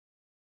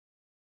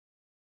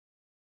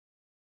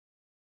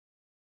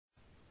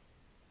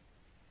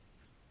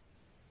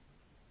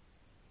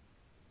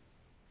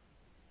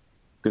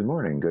Good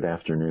morning, good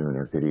afternoon,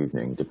 or good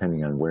evening,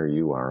 depending on where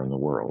you are in the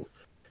world.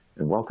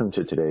 And welcome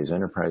to today's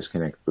Enterprise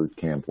Connect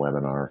Bootcamp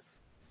webinar,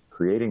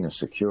 Creating a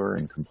Secure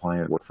and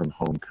Compliant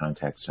Work-from-Home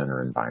Contact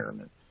Center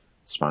Environment,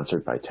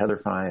 sponsored by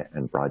Tetherfi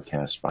and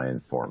broadcast by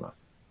Informa.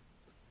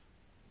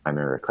 I'm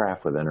Eric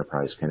Kraft with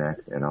Enterprise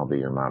Connect, and I'll be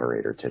your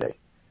moderator today.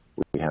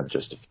 We have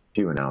just a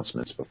few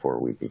announcements before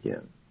we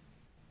begin.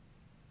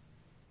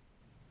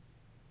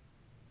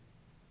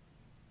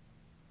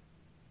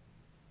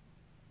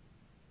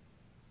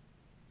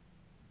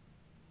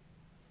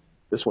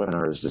 This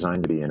webinar is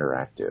designed to be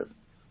interactive.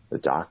 The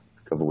dock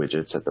of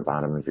widgets at the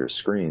bottom of your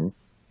screen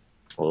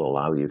will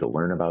allow you to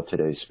learn about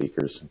today's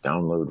speakers,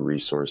 download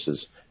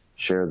resources,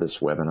 share this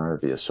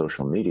webinar via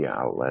social media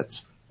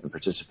outlets, and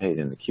participate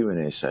in the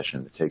Q&A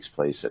session that takes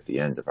place at the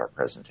end of our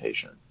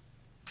presentation.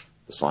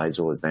 The slides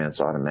will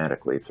advance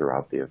automatically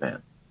throughout the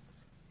event.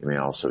 You may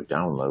also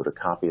download a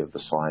copy of the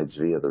slides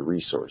via the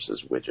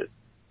Resources widget.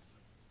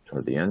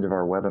 Toward the end of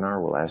our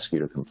webinar, we'll ask you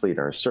to complete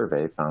our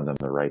survey found on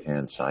the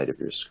right-hand side of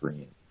your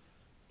screen.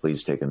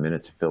 Please take a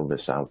minute to fill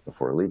this out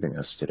before leaving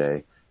us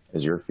today,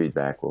 as your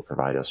feedback will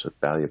provide us with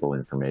valuable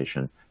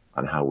information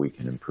on how we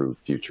can improve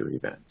future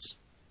events.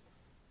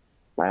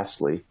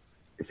 Lastly,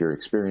 if you're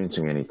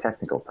experiencing any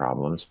technical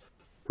problems,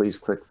 please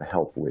click the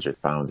Help widget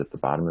found at the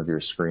bottom of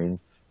your screen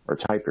or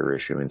type your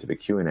issue into the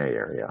Q&A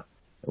area,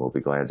 and we'll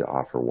be glad to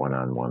offer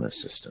one-on-one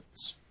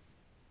assistance.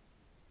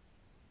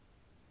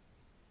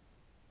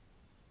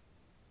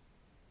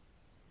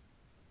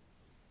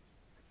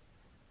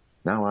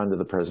 Now on to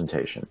the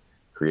presentation.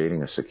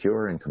 Creating a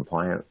secure and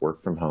compliant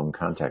work-from-home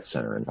contact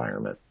center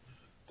environment.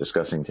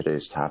 Discussing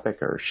today's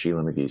topic are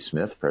Sheila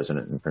McGee-Smith,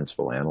 President and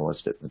Principal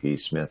Analyst at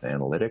McGee-Smith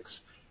Analytics,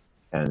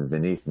 and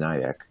Vineeth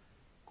Nayak,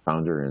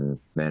 Founder and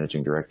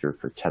Managing Director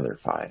for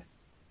Tetherfi.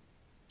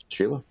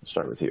 Sheila, we'll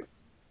start with you.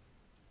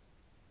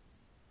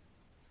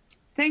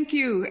 Thank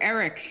you,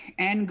 Eric,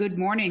 and good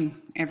morning,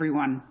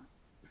 everyone.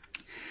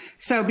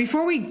 So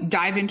before we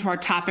dive into our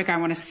topic, I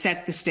want to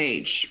set the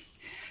stage.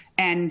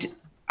 And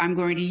I'm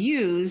going to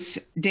use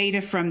data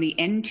from the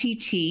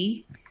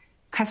NTT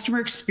Customer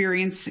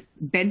Experience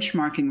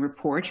Benchmarking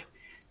Report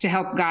to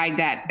help guide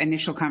that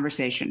initial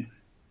conversation.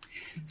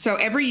 So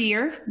every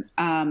year,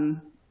 for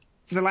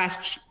the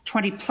last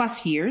 20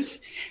 plus years,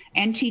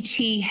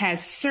 NTT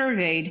has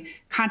surveyed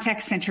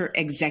contact center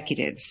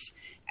executives,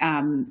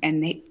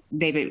 and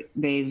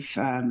they've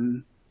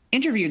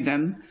interviewed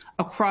them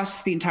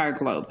across the entire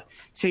globe.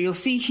 So you'll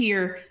see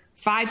here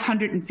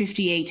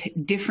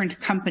 558 different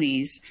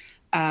companies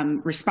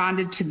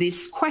responded to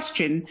this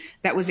question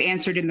that was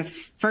answered in the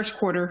first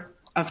quarter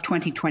of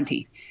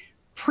 2020,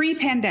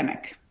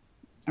 pre-pandemic,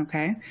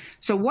 okay?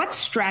 So what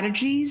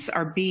strategies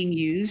are being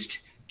used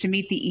to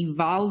meet the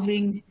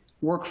evolving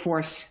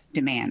workforce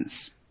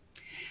demands?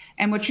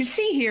 And what you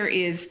see here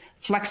is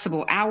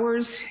flexible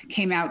hours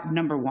came out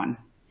number one,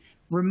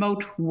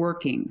 remote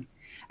working.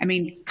 I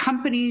mean,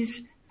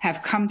 companies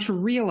have come to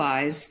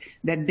realize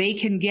that they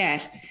can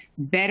get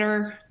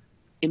better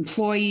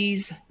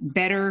employees,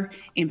 better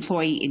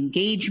employee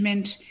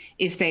engagement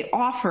if they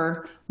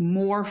offer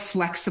more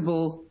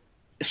flexible,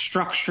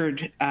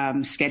 structured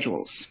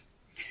schedules.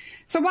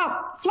 So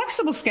while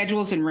flexible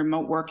schedules and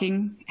remote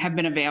working have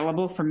been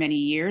available for many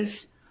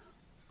years,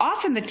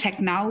 often the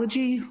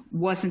technology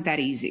wasn't that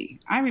easy.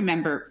 I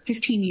remember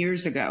 15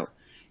 years ago,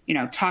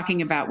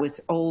 talking about with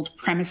old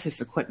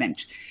premises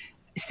equipment,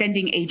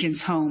 sending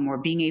agents home or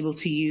being able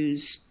to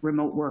use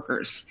remote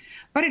workers.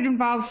 But it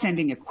involves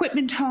sending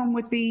equipment home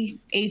with the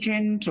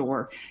agent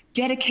or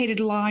dedicated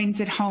lines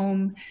at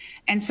home.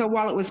 And so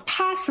while it was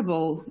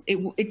possible,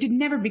 it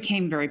never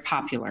became very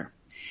popular.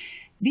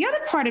 The other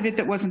part of it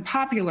that wasn't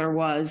popular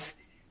was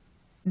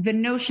the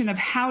notion of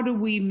how do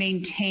we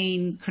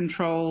maintain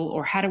control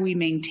or how do we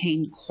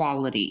maintain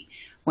quality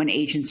when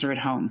agents are at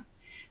home.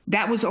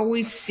 That was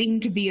always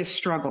seemed to be a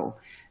struggle.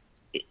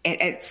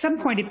 At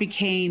some point it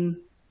became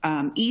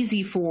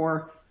easy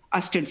for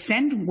us to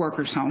send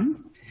workers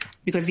home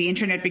because the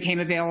internet became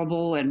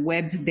available and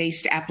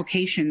web-based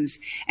applications.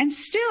 And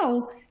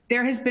still,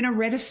 there has been a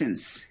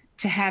reticence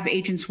to have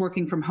agents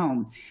working from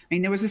home. I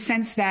mean, there was a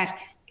sense that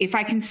if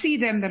I can see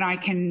them, then I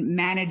can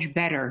manage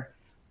better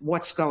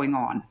what's going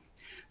on.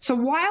 So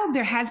while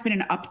there has been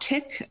an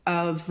uptick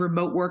of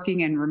remote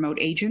working and remote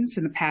agents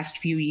in the past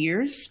few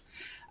years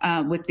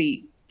with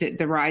the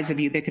rise of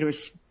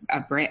ubiquitous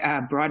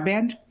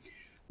broadband,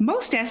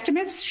 most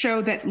estimates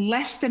show that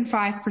less than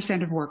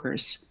 5% of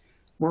workers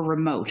were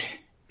remote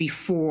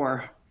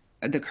before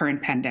the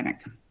current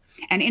pandemic.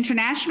 And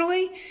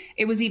internationally,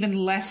 it was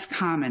even less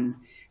common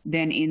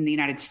than in the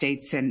United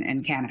States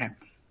and Canada.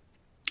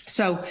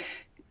 So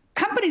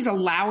companies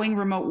allowing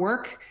remote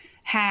work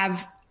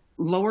have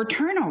lower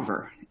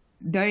turnover.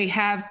 They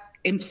have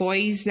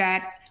employees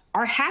that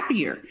are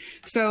happier.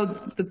 So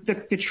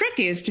the trick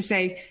is to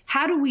say,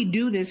 how do we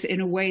do this in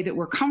a way that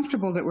we're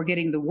comfortable that we're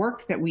getting the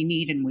work that we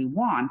need and we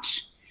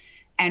want,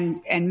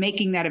 and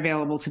making that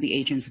available to the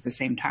agents at the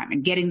same time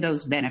and getting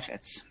those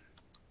benefits.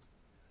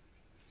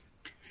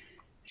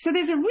 So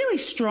there's a really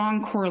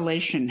strong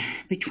correlation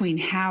between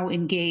how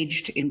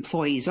engaged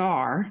employees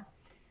are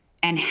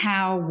and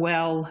how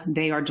well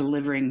they are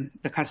delivering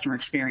the customer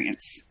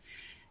experience.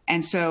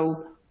 And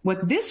so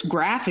what this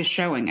graph is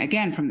showing,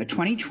 again, from the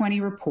 2020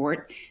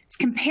 report, it's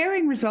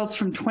comparing results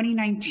from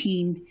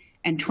 2019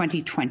 and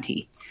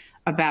 2020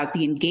 about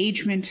the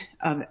engagement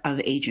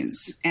of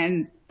agents.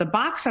 And the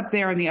box up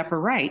there in the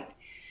upper right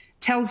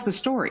tells the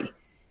story.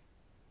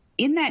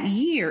 In that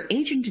year,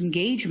 agent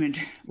engagement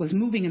was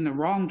moving in the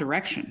wrong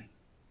direction.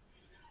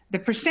 The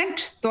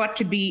percent thought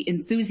to be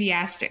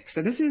enthusiastic.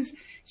 So this is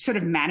sort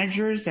of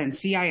managers and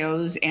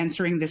CIOs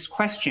answering this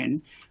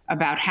question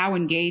about how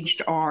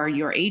engaged are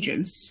your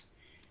agents.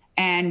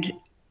 And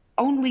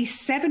only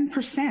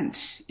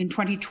 7% in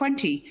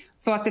 2020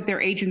 thought that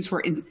their agents were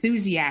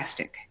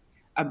enthusiastic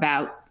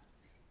about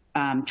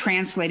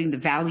translating the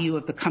value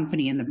of the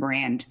company and the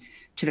brand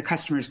to the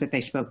customers that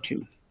they spoke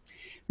to.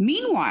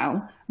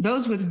 Meanwhile,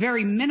 those with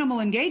very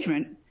minimal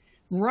engagement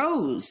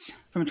rose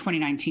from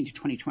 2019 to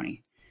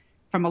 2020,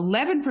 from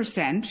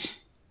 11%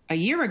 a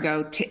year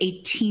ago to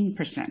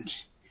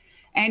 18%.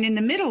 And in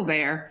the middle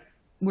there,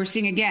 we're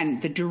seeing, again,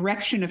 the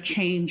direction of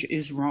change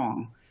is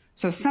wrong.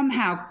 So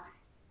somehow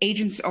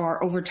agents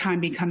are over time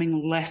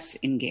becoming less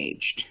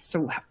engaged.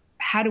 So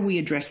how do we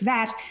address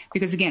that?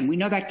 Because again, we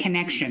know that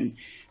connection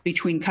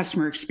between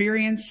customer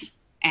experience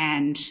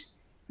and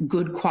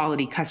good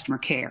quality customer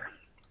care.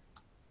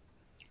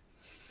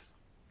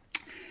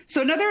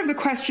 So another of the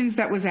questions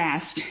that was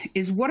asked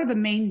is, what are the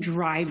main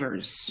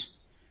drivers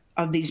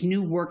of these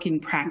new working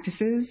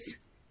practices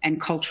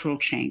and cultural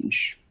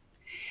change?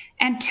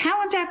 And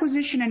talent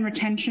acquisition and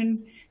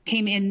retention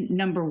came in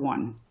number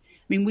one.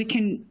 I mean, we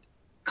can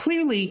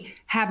clearly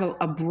have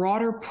a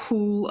broader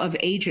pool of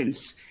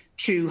agents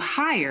to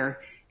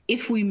hire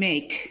if we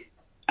make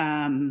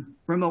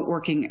remote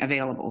working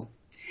available.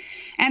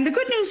 And the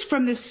good news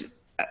from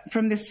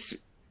this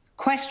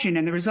question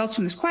and the results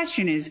from this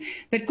question is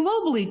that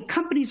globally,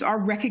 companies are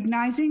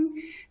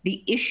recognizing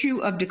the issue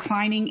of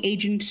declining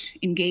agent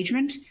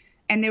engagement,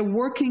 and they're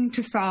working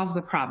to solve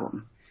the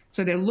problem.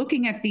 So they're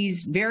looking at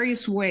these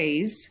various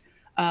ways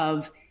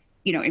of,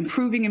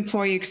 improving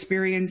employee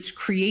experience,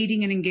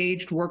 creating an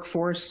engaged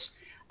workforce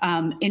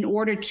in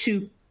order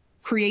to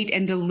create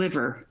and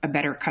deliver a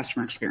better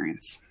customer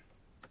experience.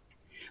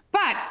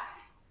 But,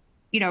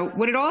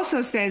 what it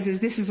also says is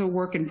this is a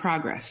work in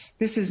progress.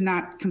 This is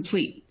not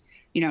complete.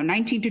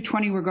 19 to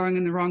 20, we're going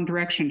in the wrong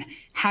direction.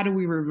 How do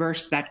we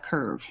reverse that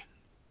curve?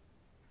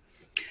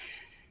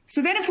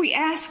 So then if we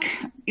ask,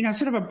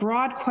 sort of a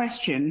broad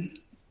question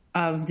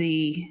of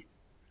the,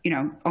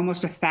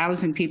 almost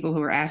 1,000 people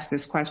who are asked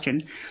this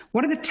question,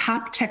 what are the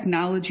top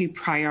technology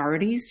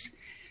priorities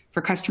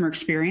for customer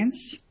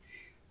experience?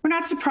 We're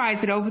not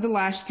surprised that over the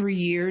last 3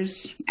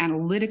 years,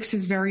 analytics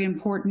is very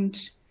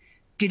important.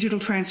 Digital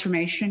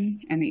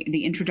transformation and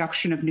the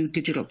introduction of new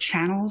digital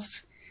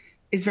channels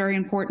is very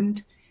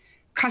important.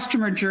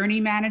 Customer journey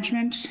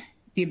management,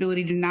 the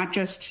ability to not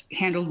just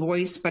handle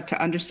voice, but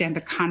to understand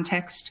the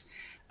context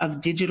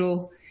of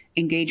digital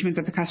engagement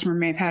that the customer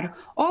may have had.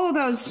 All of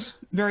those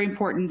very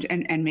important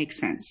and make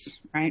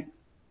sense, right?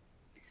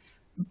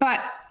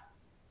 But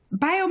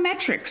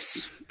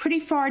biometrics, pretty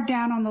far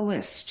down on the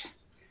list.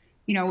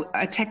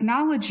 A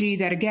technology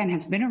that, again,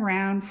 has been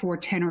around for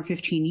 10 or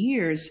 15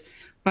 years,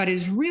 but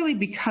is really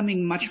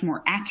becoming much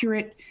more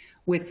accurate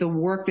with the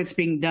work that's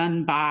being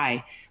done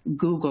by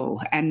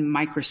Google and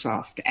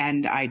Microsoft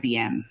and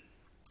IBM.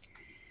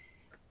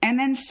 And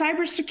then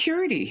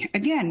cybersecurity,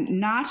 again,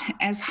 not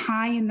as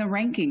high in the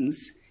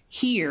rankings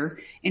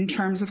here in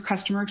terms of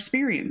customer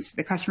experience,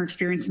 the customer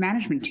experience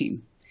management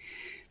team.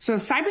 So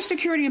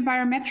cybersecurity and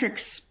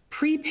biometrics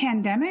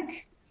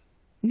pre-pandemic,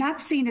 not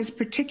seen as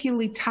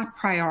particularly top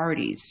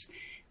priorities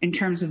in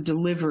terms of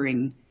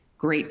delivering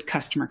great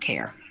customer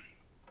care.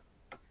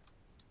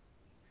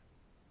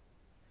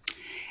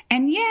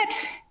 And yet,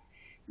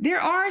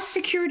 there are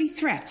security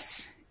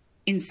threats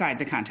inside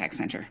the contact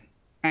center,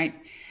 right?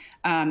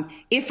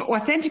 If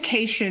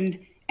authentication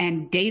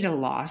and data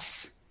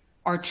loss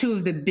are two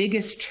of the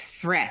biggest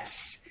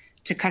threats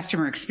to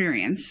customer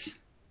experience,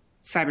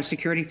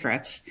 cybersecurity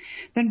threats,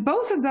 then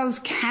both of those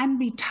can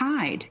be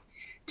tied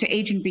to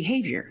agent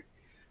behavior.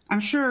 I'm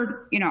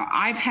sure,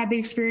 I've had the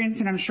experience,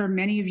 and I'm sure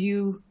many of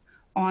you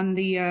on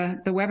the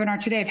webinar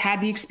today have had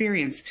the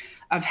experience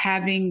of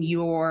having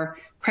your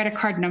credit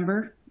card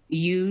number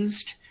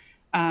used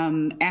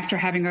after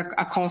having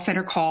a call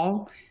center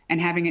call and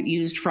having it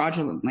used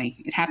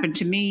fraudulently. It happened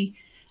to me.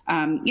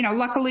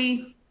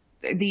 Luckily,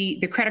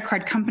 the credit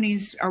card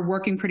companies are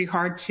working pretty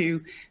hard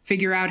to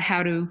figure out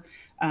how to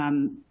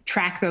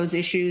track those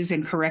issues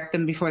and correct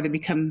them before they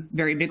become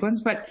very big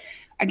ones. But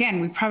again,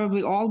 we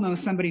probably all know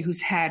somebody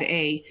who's had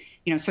a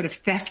sort of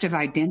theft of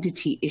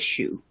identity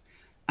issue.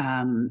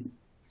 And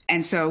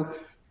so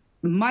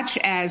much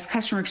as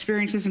customer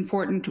experience is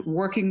important,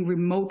 working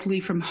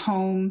remotely from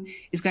home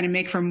is going to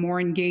make for a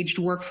more engaged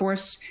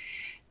workforce.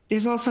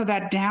 There's also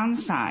that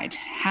downside.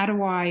 How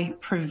do I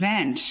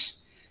prevent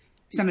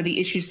some of the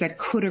issues that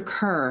could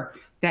occur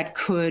that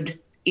could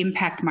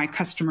impact my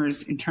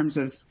customers in terms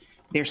of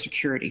their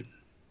security.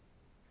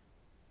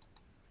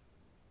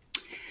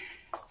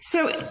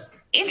 So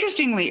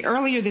interestingly,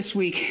 earlier this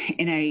week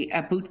in a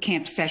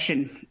bootcamp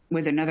session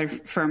with another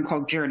firm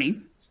called Journey,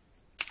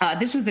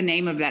 this was the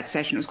name of that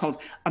session. It was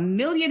called "A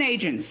Million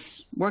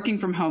Agents Working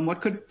from Home,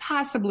 What Could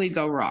Possibly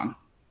Go Wrong?"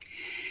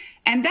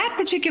 And that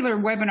particular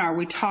webinar,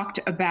 we talked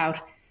about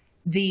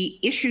the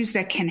issues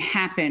that can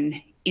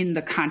happen in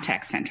the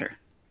contact center,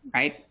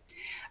 right?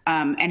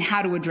 And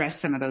how to address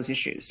some of those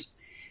issues.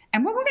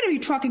 And what we're going to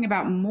be talking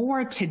about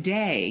more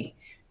today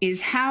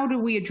is how do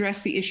we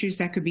address the issues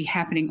that could be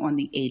happening on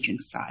the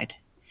agent side?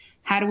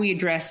 How do we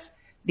address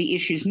the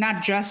issues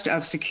not just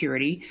of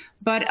security,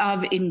 but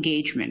of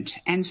engagement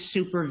and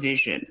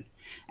supervision?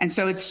 And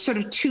so it's sort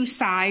of two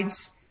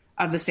sides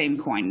of the same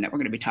coin that we're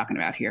going to be talking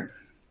about here.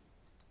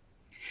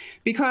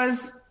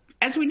 Because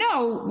as we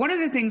know, one of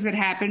the things that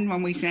happened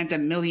when we sent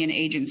 1 million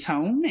agents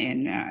home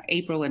in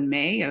April and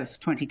May of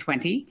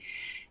 2020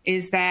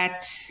 is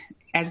that,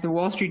 as the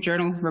Wall Street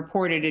Journal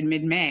reported in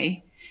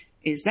mid-May,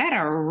 is that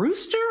a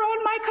rooster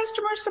on my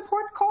customer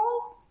support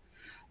call?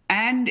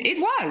 And it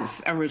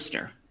was a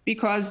rooster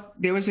because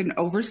there was an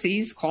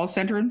overseas call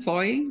center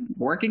employee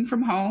working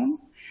from home,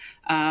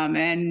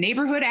 and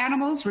neighborhood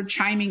animals were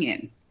chiming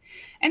in.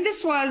 And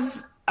this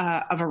was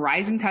a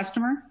Verizon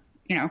customer,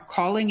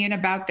 calling in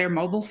about their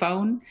mobile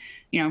phone,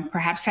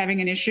 perhaps having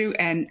an issue,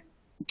 and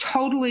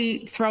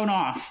totally thrown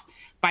off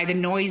by the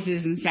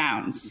noises and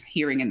sounds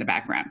hearing in the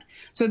background.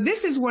 So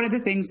this is one of the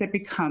things that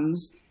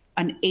becomes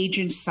an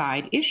agent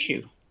side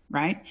issue,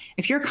 right?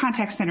 If you're a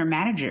contact center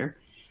manager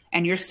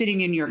and you're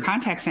sitting in your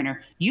contact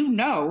center,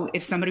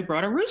 if somebody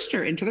brought a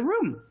rooster into the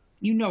room,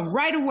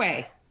 right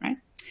away, right?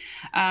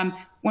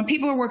 When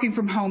people are working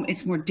from home,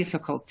 it's more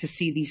difficult to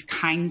see these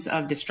kinds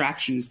of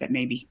distractions that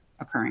may be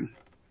occurring.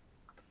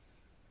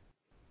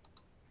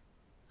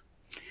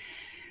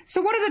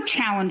 So what are the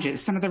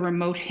challenges, some of the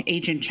remote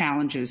agent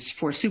challenges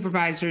for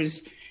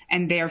supervisors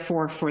and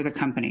therefore for the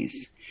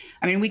companies?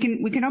 I mean, we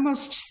can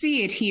almost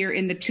see it here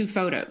in the two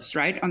photos,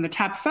 right? On the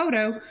top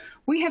photo,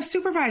 we have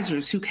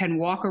supervisors who can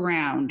walk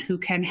around, who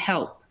can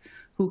help,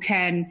 who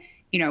can,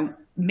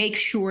 make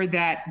sure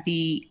that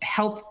the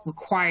help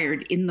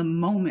required in the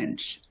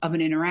moment of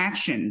an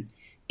interaction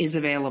is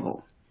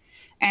available.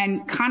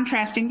 And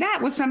contrasting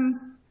that with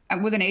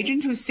an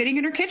agent who's sitting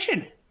in her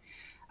kitchen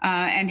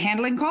and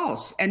handling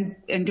calls and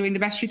doing the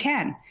best she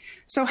can.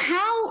 So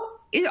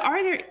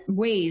are there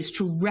ways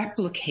to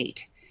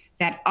replicate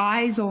that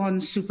eyes-on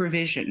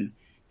supervision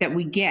that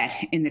we get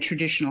in the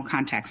traditional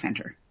contact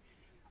center?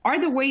 Are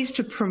there ways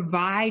to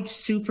provide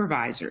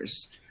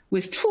supervisors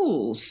with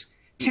tools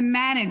to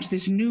manage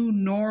this new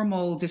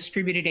normal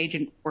distributed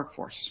agent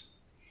workforce?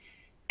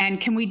 And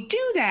can we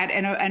do that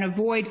and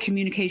avoid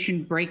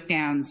communication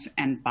breakdowns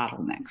and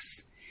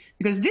bottlenecks?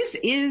 Because this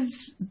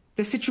is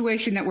the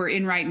situation that we're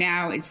in right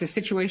now. It's a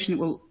situation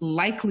that will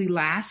likely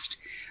last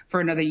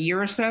for another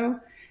year or so.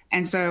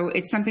 And so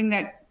it's something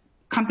that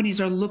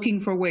companies are looking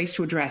for ways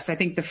to address. I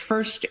think the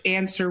first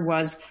answer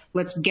was,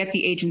 let's get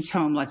the agents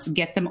home. Let's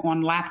get them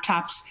on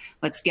laptops.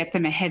 Let's get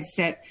them a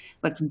headset.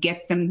 Let's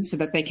get them so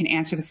that they can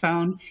answer the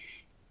phone.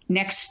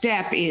 Next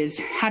step is,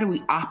 how do we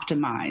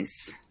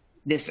optimize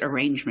this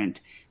arrangement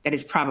that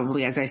is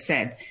probably, as I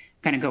said,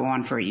 going to go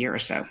on for a year or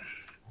so?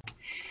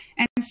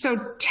 And so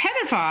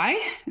Tetherfi,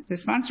 the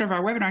sponsor of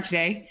our webinar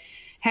today,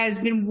 has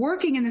been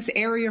working in this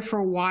area for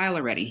a while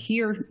already.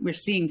 Here we're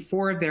seeing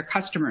 4 of their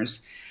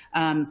customers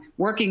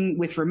working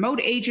with remote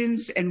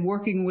agents and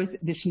working with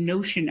this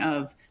notion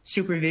of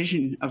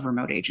supervision of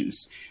remote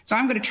agents. So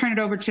I'm going to turn it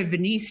over to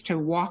Vineeth to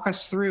walk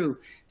us through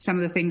some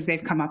of the things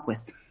they've come up with.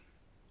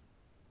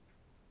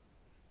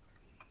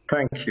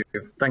 Thank you.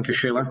 Thank you,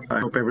 Sheila. I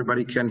hope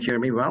everybody can hear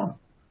me well.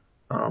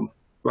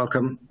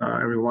 Welcome,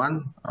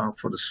 everyone,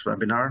 for this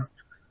webinar.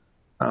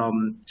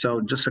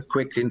 So just a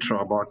quick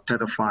intro about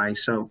Tetherfi.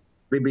 So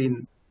we've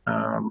been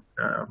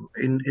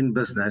in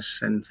business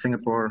in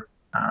Singapore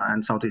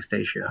and Southeast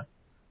Asia,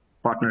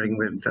 partnering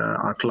with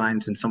our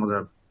clients in some of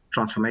the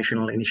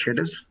transformational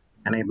initiatives,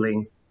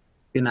 enabling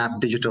in-app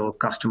digital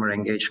customer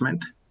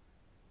engagement.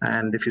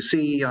 And if you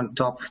see on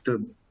top of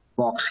the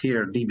box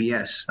here,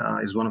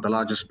 DBS is one of the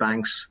largest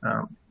banks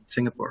in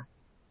Singapore.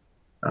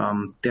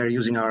 They're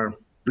using our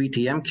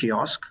VTM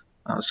kiosk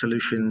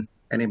solution,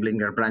 enabling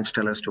their branch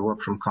tellers to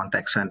work from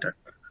contact center.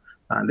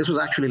 This was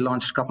actually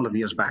launched a couple of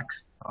years back.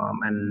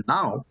 And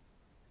now,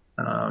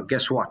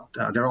 guess what?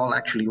 They're all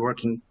actually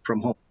working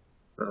from home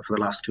for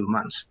the last 2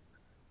 months.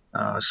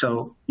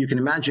 So you can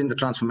imagine the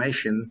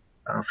transformation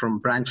from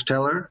branch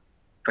teller,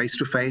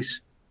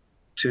 face-to-face,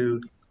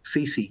 to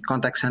CC,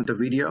 contact center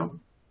video,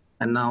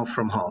 and now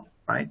from home,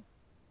 right?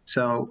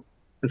 So,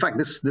 in fact,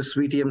 this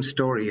VTM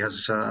story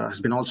has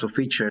been also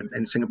featured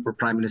in Singapore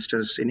Prime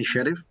Minister's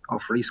initiative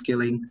of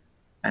reskilling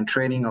and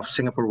training of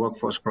Singapore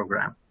workforce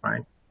program,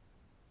 right?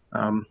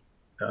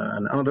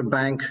 Another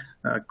bank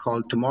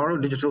called Tomorrow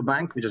Digital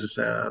Bank, which is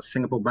a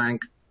Singapore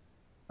bank,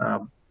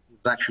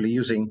 is actually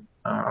using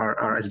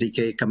our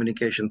SDK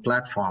communication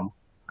platform,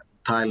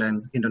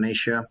 Thailand,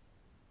 Indonesia,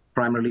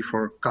 primarily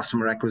for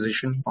customer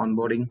acquisition,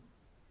 onboarding,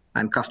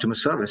 and customer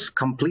service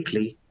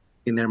completely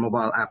in their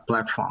mobile app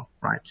platform,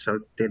 right? So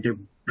they've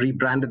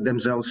rebranded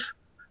themselves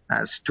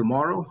as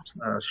Tomorrow,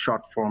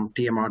 short form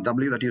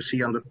TMRW that you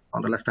see on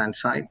the left-hand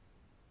side.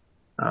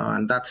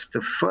 And that's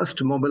the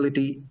first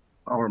mobility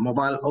or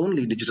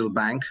mobile-only digital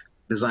bank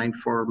designed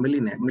for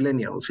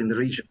millennials in the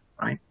region,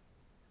 right?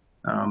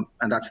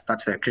 And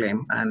that's their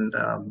claim. And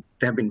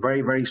they have been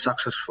very, very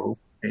successful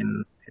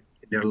in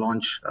their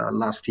launch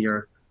last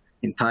year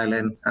in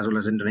Thailand as well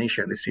as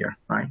Indonesia this year,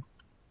 right?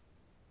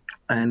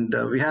 And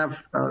we have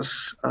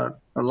a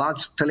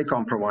large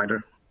telecom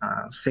provider,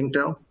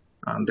 Singtel.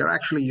 They're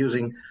actually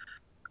using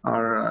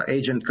our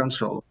agent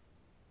console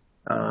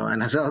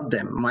and has helped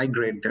them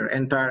migrate their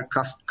entire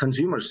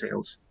consumer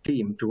sales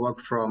team to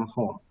work from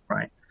home,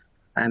 right?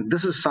 And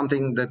this is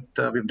something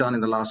that we've done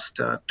in the last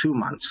 2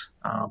 months.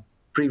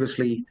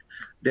 Previously,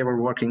 they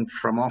were working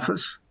from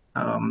office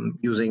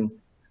using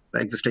the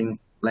existing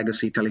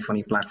legacy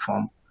telephony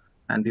platform,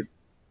 and we've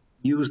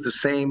used the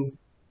same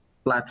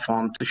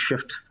platform to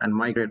shift and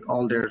migrate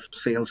all their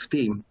sales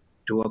team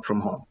to work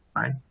from home,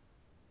 right?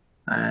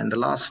 And the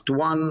last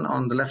one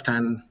on the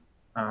left-hand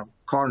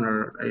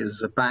corner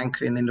is a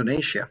bank in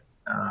Indonesia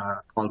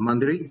called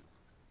Mandiri.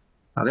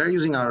 They're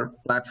using our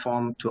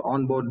platform to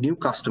onboard new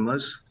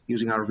customers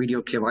using our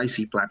video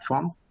KYC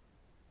platform,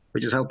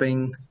 which is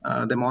helping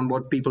them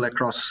onboard people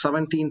across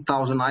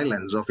 17,000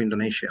 islands of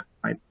Indonesia,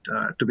 right,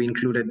 to be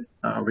included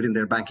within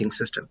their banking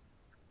system.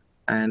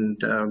 And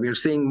we are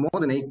seeing more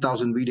than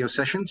 8,000 video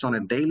sessions on a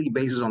daily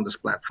basis on this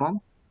platform,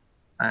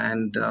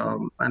 and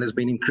has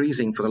been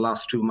increasing for the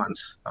last 2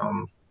 months,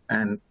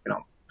 and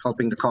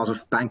helping the cause of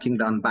banking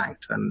the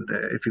unbanked. And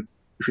if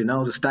you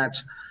know the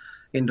stats,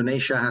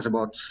 Indonesia has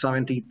about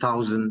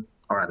 70,000,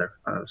 or rather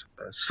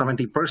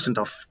 70%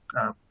 of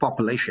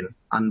population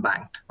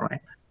unbanked,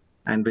 right?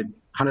 And with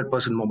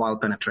 100% mobile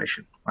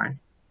penetration, right?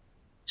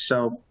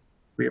 So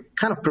we're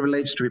kind of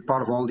privileged to be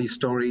part of all these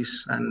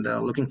stories, and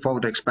looking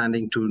forward to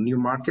expanding to new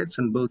markets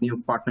and build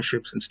new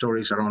partnerships and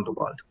stories around the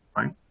world,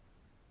 right?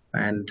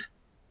 And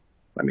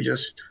let me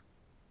just,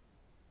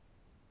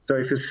 so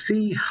if you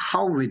see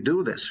how we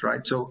do this,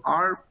 right? So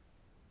our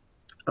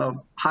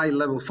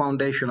high-level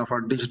foundation of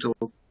our digital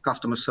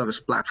customer service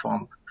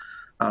platform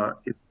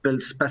is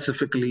built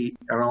specifically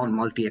around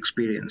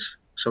multi-experience.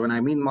 So when I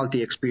mean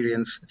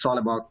multi-experience, it's all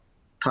about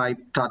type,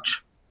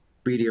 touch,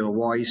 video,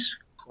 voice,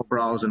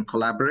 co-browse, and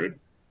collaborate.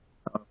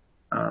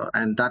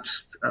 And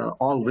that's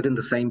all within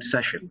the same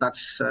session.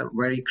 That's a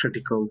very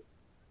critical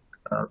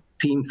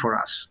theme for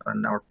us.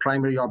 And our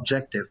primary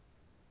objective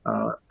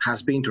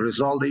has been to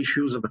resolve the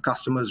issues of the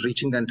customers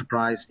reaching the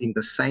enterprise in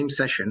the same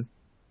session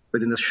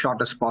within the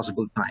shortest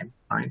possible time,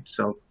 right?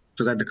 So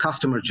that the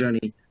customer journey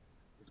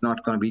is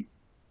not going to be,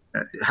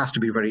 it has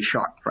to be very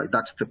short, right?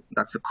 That's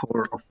the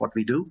core of what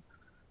we do.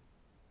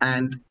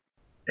 And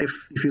if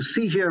you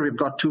see here, we've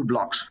got 2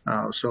 blocks.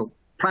 So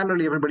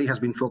primarily, everybody has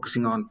been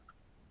focusing on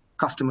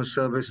customer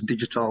service,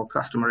 digital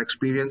customer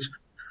experience.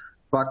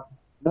 But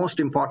most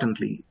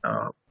importantly,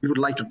 we would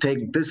like to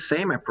take this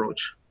same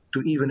approach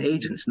to even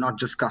agents, not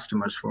just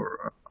customers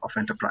of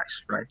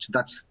enterprise, right? So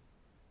that's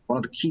one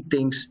of the key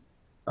things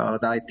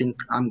that I think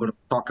I'm going to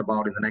talk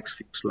about in the next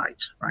few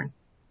slides, right?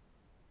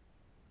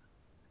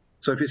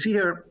 So if you see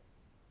here,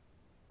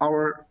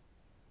 our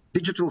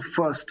digital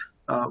first,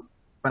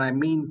 when I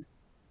mean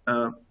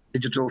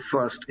digital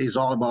first, is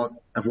all about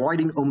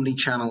avoiding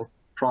omni-channel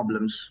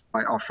problems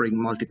by offering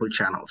multiple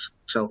channels.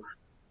 So,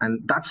 and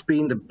that's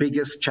been the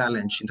biggest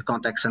challenge in the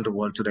contact center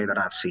world today that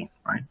I've seen,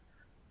 right?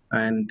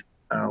 And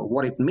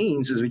what it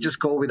means is we just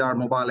go with our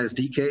mobile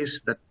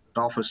SDKs that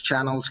offers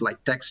channels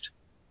like text,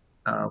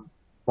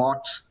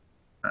 bots,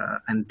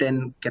 and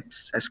then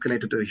gets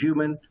escalated to a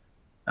human.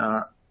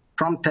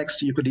 From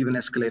text, you could even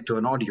escalate to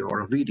an audio or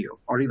a video,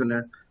 or even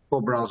a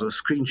co-browser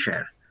screen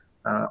share,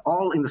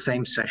 all in the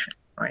same session,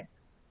 right?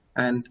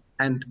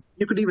 And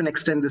you could even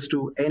extend this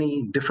to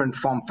any different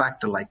form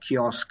factor like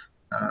kiosk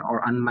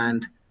or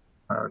unmanned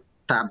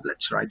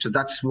tablets, right? So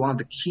that's one of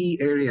the key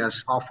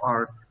areas of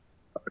our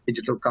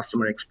digital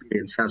customer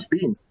experience has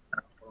been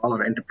for all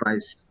our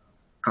enterprise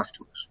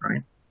customers,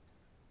 right?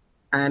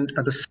 And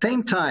at the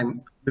same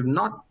time,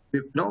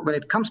 when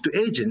it comes to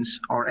agents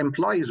or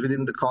employees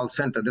within the call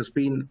center,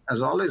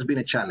 has always been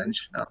a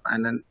challenge,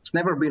 and then it's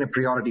never been a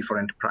priority for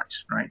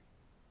enterprise, right?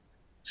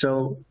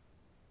 So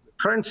the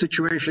current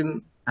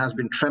situation has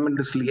been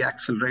tremendously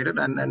accelerated,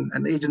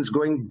 and agents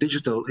going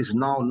digital is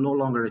now no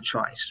longer a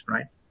choice,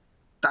 right?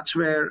 That's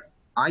where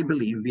I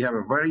believe we have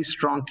a very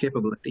strong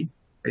capability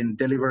in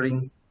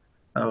delivering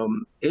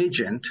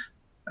agent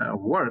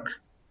work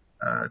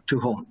to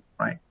home,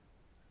 right?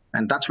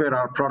 And that's where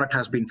our product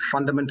has been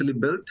fundamentally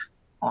built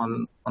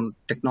on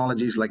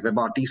technologies like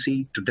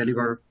WebRTC to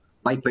deliver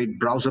lightweight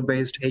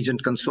browser-based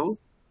agent console,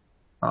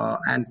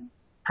 and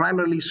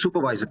primarily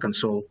supervisor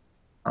console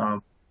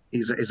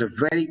is a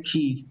very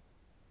key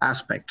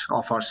aspect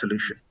of our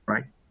solution,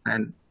 right?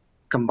 And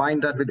combine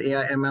that with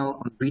AI ML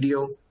on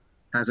video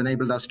has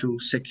enabled us to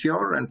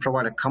secure and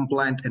provide a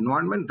compliant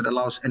environment that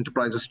allows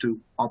enterprises to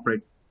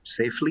operate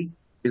safely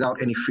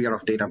without any fear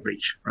of data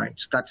breach, right?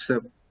 So that's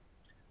the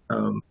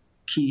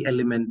key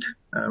element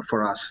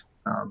for us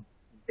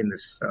in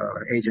this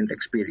agent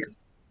experience.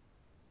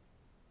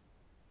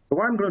 So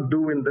what I'm going to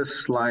do in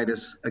this slide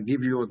is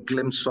give you a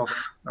glimpse of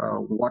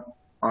what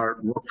our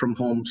work from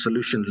home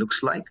solution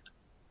looks like.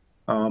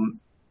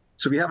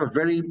 So we have a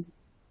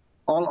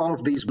all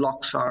of these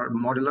blocks are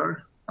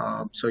modular.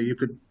 So you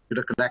could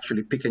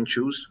actually pick and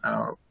choose.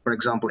 For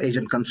example,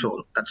 Agent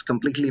Console, that's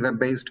completely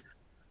web-based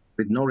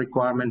with no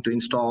requirement to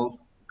install.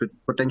 You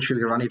could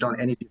potentially run it on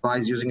any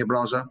device using a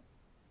browser.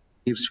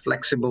 Gives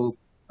flexibility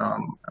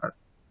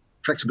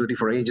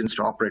for agents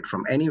to operate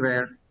from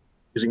anywhere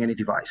using any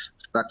device.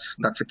 So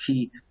that's a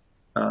key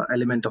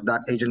element of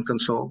that Agent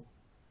Console.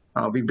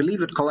 We believe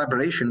that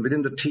collaboration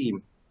within the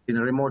team in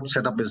a remote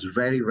setup is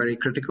very, very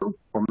critical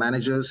for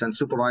managers and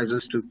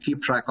supervisors to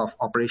keep track of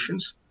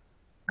operations.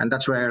 And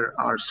that's where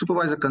our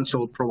Supervisor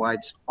Console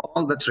provides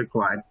all that's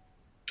required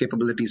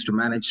capabilities to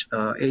manage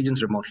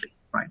agents remotely,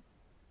 right?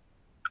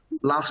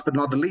 Last but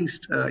not the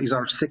least is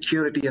our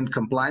security and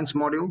compliance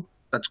module.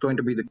 That's going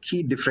to be the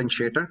key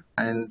differentiator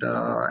and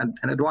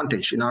an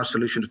advantage in our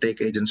solution to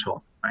take agents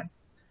home, right?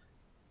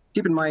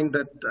 Keep in mind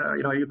that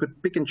you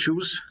could pick and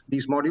choose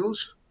these modules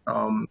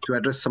to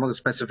address some of the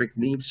specific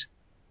needs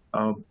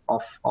of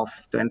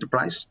the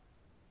enterprise.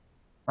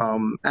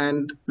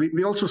 And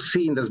we also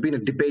seen there's been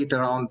a debate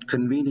around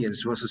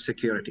convenience versus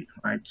security,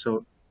 right?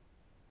 So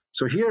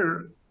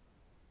here,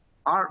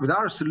 with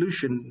our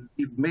solution,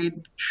 we've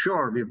made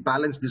sure we've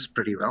balanced this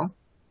pretty well.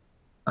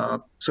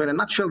 So in a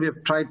nutshell, we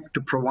have tried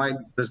to provide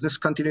business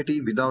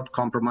continuity without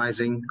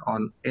compromising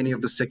on any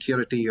of the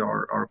security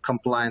or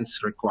compliance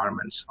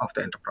requirements of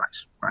the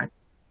enterprise, right?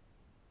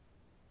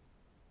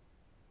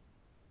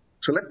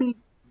 So let me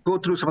go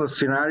through some of the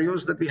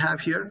scenarios that we have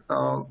here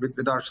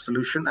with our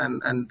solution.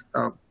 And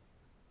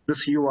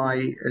this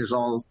UI is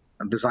all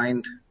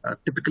designed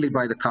typically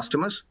by the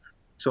customers.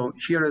 So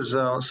here is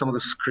some of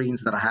the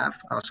screens that I have.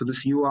 So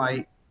this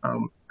UI,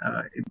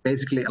 it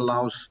basically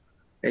allows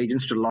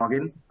agents to log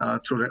in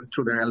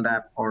through their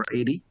LDAP or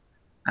AD.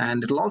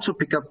 And it'll also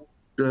pick up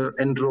the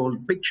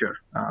enrolled picture.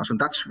 So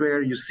that's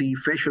where you see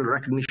facial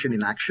recognition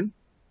in action.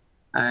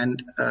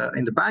 And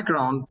in the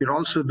background, we're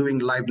also doing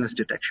liveness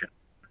detection.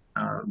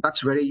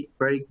 That's very,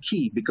 very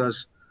key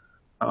because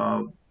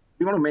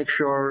we want to make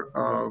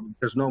sure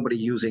there's nobody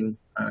using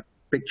a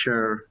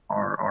picture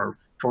or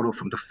photo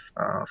from the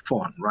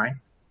phone, right?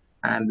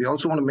 And we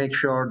also want to make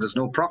sure there's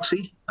no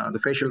proxy. The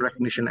facial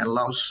recognition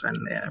allows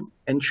and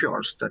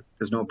ensures that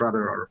there's no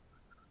brother or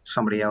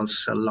somebody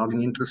else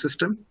logging into the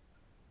system.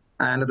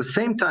 And at the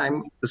same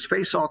time, this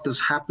face-off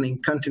is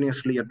happening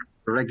continuously at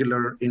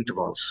regular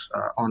intervals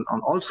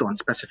also on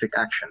specific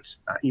actions,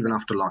 even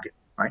after login,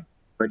 right?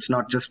 So it's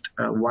not just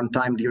one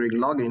time during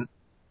login,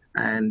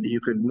 and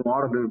you could move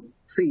out of the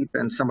seat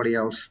and somebody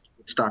else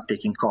would start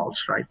taking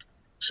calls, right?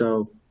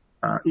 So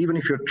even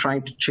if you're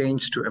trying to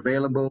change to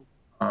available,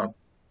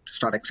 to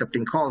start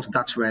accepting calls,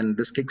 that's when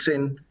this kicks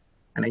in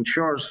and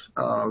ensures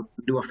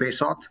do a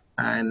face-off.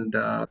 And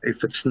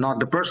if it's not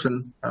the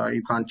person,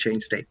 you can't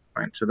change state,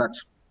 right? So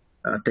that's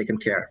taken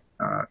care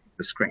of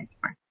the screen,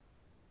 right?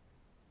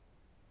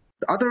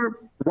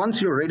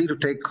 Once you're ready to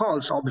take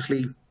calls,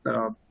 obviously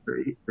the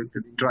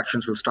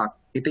interactions will start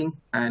hitting.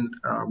 And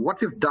what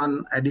we've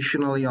done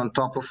additionally on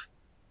top of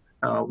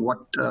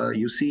what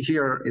you see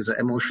here is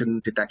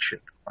emotion detection,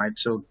 right?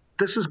 So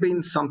this has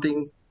been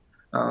something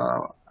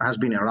has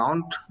been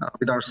around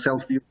with our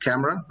self-view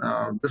camera.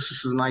 This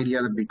is an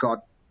idea that we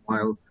got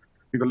while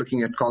we were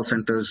looking at call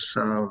centers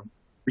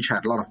which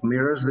had a lot of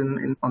mirrors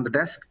on the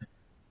desk.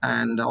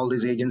 And all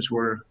these agents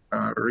were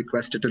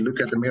requested to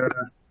look at the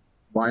mirror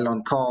while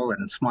on call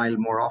and smile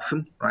more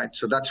often, right?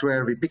 So that's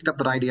where we picked up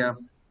that idea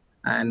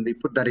and we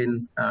put that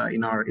in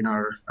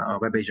our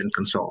Web Agent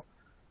Console.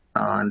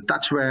 And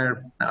that's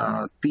where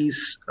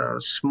these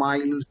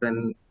smiles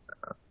and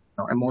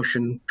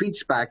emotion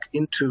feeds back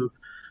into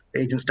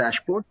agent's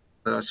dashboard.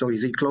 So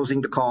is he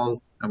closing the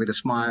call with a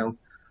smile?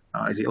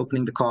 Is he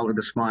opening the call with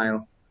a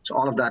smile? So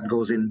all of that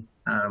goes in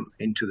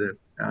into the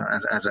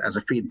as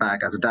a feedback,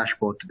 as a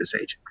dashboard to this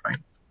agent, right?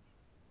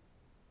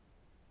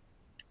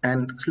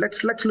 And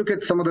let's look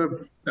at some of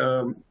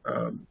the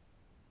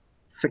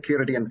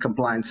security and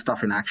compliance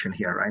stuff in action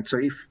here, right? So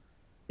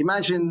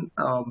imagine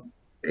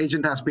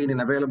agent has been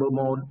in available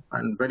mode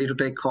and ready to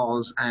take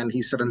calls, and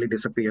he suddenly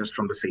disappears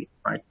from the seat,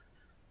 right?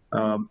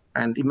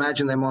 And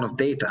imagine the amount of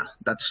data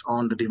that's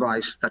on the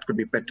device that could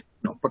be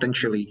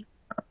potentially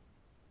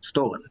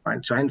stolen,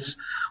 right? So hence,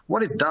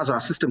 what it does, our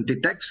system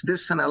detects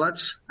this and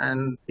alerts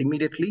and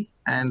immediately,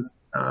 and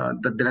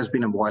that there has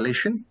been a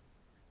violation.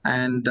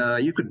 And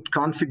you could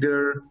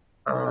configure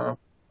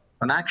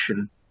an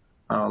action,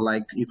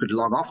 like you could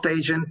log off the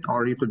agent,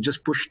 or you could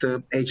just push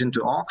the agent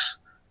to aux,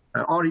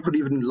 or you could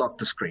even lock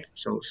the screen.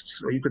 So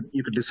you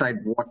could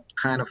decide what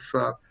kind of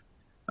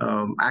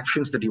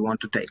actions that you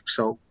want to take.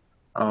 So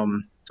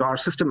our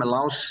system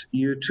allows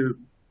you to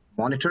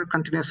monitor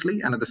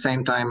continuously, and at the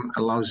same time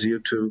allows you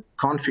to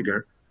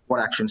configure what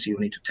actions you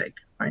need to take,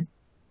 right?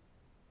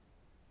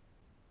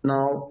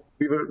 Now,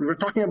 we were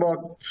talking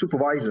about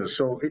supervisors.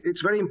 So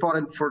it's very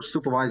important for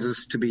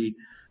supervisors to be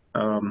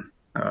in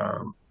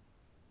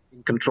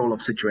control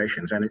of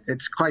situations. And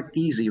it's quite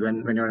easy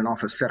when you're in an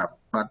office setup.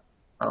 But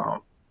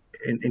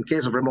in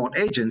case of remote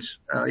agents,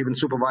 even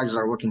supervisors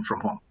are working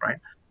from home, right?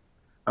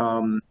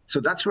 So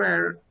that's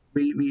where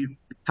we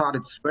thought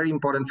it's very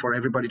important for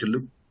everybody to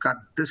look at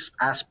this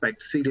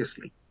aspect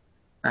seriously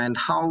and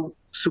how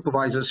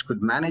supervisors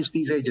could manage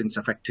these agents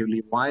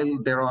effectively while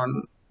they're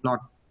not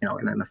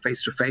in a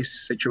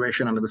face-to-face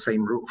situation under the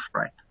same roof,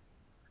 right?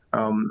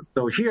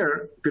 So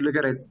here, if you look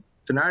at a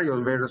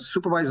scenario where the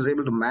supervisor is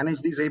able to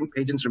manage these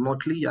agents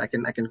remotely, I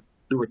can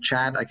do a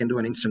chat, I can do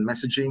an instant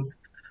messaging,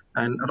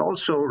 and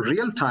also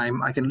real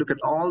time, I can look at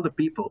all the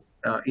people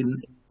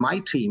in my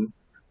team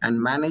and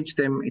manage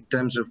them in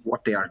terms of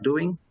what they are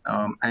doing,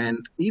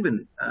 and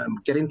even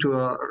get into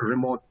a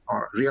remote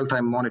or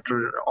real-time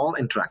monitor all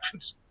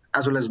interactions,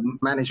 as well as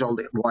manage all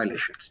the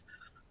violations.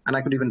 And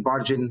I could even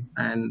barge in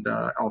and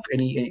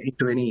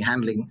into any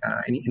handling,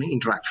 any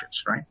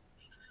interactions, right?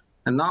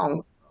 And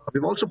now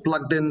we've also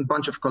plugged in a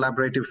bunch of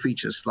collaborative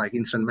features like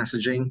instant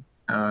messaging,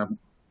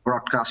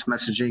 broadcast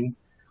messaging,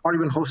 or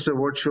even host a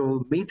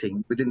virtual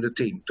meeting within the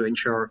team to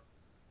ensure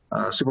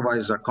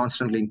supervisors are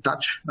constantly in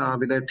touch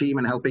with their team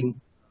and helping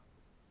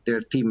their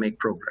team make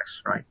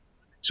progress, right?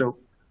 So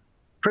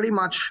pretty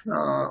much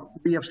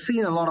we have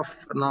seen a lot of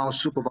now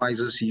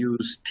supervisors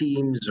use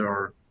Teams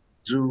or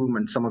Zoom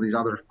and some of these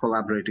other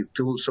collaborative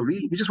tools. So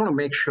we just want to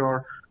make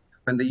sure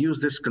when they use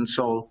this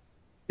console,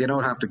 they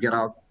don't have to get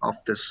out of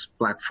this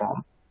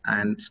platform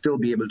and still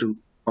be able to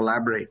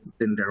collaborate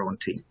within their own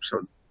team.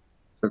 So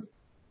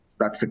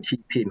that's the key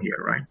theme here,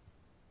 right?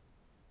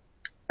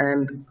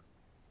 And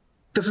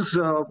this is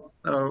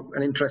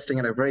an interesting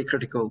and a very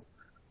critical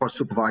for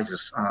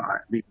supervisors,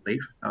 we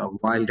believe,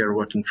 while they're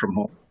working from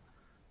home.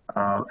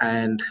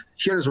 And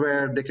here's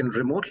where they can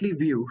remotely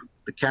view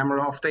the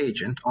camera of the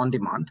agent on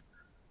demand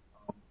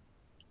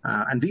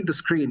and view the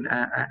screen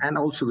and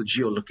also the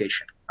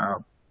geolocation.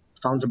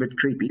 Sounds a bit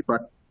creepy,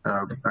 but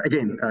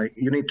again,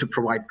 you need to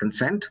provide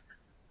consent.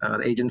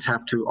 The agents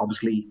have to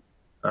obviously,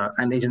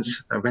 and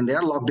agents, when they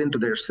are logged into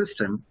their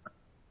system,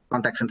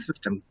 contact center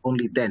system,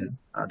 only then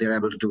they're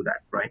able to do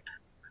that, right?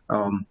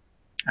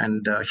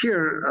 And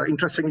here,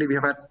 interestingly, we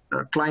have had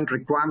client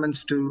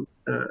requirements to,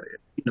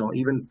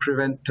 even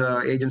prevent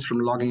agents from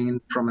logging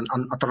in from an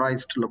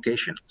unauthorized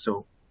location.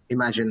 So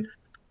imagine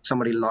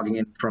somebody logging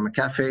in from a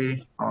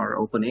cafe or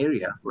open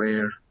area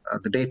where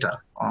the data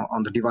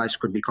on the device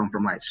could be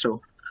compromised.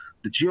 So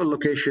the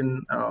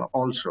geolocation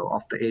also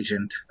of the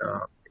agent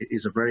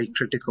is a very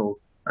critical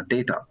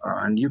data,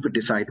 and you could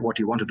decide what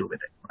you want to do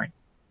with it, right?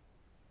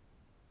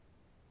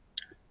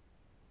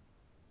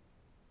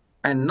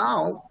 And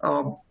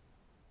now,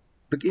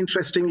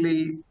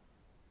 interestingly,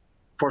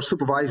 for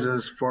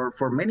supervisors,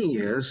 for many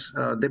years,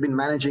 they've been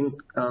managing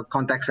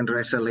contact center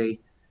SLA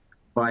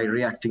by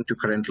reacting to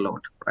current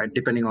load, right?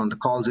 Depending on the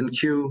calls in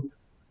queue,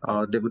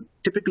 they would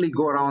typically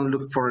go around,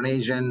 look for an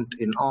agent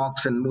in aux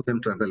and move them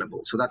to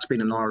available. So that's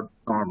been a norm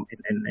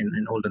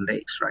in olden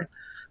days, right?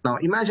 Now,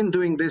 imagine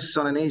doing this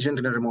on an agent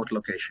in a remote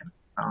location.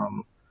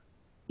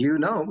 You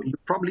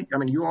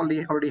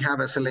already have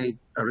SLA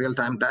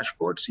real-time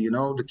dashboards. You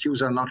know the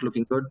queues are not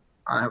looking good.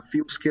 I have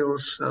few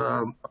skills,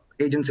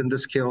 agents in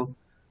this skill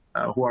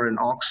who are in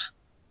aux.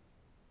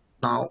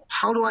 Now,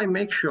 how do I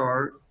make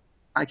sure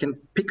I can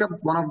pick up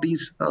one of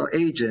these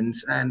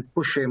agents and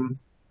push him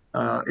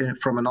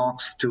from an aux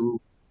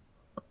to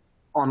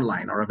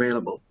online or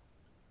available?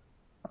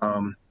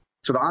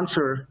 So the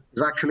answer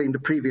is actually in the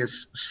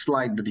previous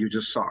slide that you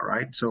just saw,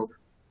 right? So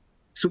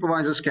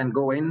supervisors can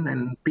go in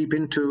and peep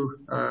into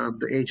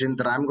the agent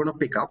that I'm going to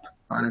pick up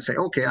and I say,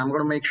 okay, I'm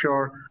going to make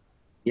sure,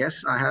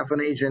 yes, I have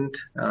an agent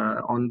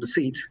on the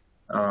seat,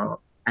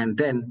 and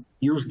then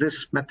use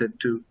this method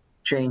to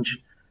change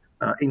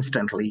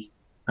instantly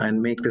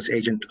and make this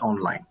agent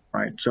online,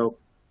 right? So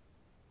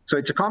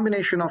it's a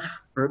combination of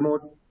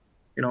remote,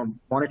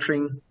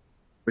 monitoring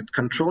with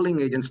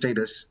controlling agent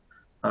status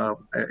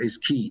is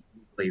key, I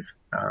believe,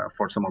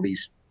 for some of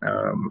these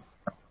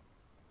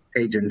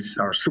agents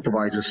or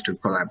supervisors to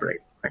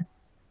collaborate, right?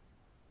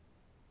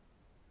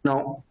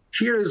 Now,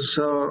 here is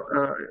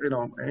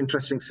an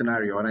interesting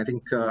scenario, and I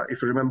think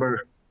if you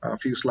remember a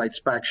few slides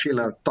back,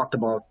 Sheila talked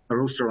about a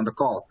rooster on the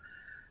call,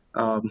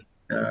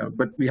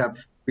 but we have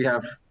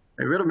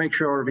to make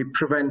sure we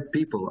prevent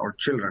people or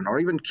children or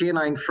even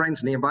canine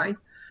friends nearby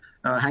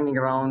hanging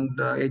around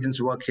the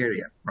agent's work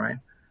area, right?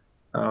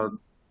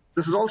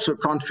 This is also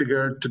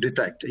configured to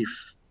detect if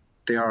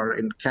they are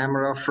in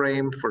camera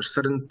frame for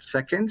certain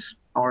seconds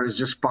or is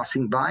just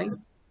passing by.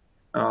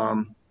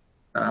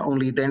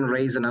 Only then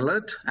raise an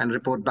alert and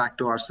report back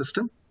to our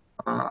system.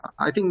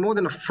 I think more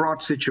than a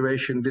fraud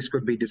situation, this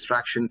could be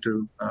distraction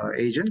to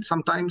agents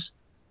sometimes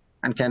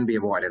and can be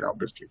avoided,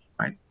 obviously,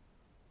 right?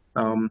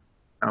 One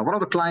of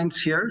the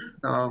clients here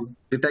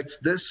detects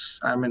this,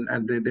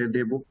 and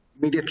they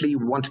immediately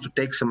wanted to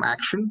take some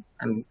action,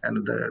 and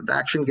the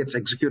action gets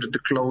executed to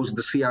close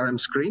the CRM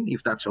screen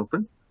if that's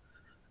open.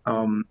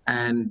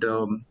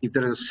 If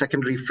there is a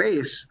secondary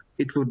phase,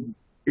 it would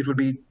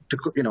be to,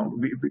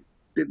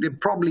 they're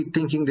probably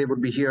thinking they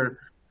would be here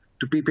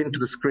to peep into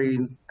the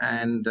screen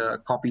and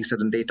copy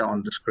certain data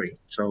on the screen.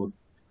 So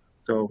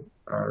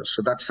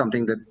that's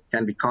something that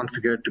can be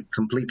configured to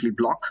completely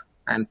block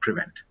and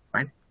prevent,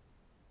 right?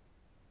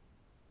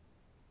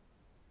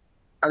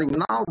 I think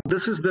now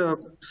this is the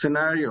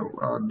scenario.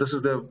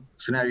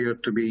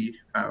 To be,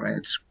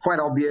 it's quite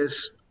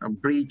obvious, a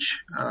breach,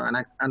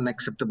 an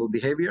unacceptable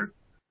behavior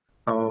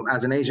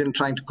as an agent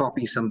trying to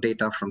copy some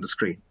data from the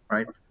screen,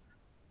 right?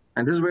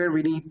 And this is where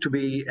we need to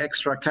be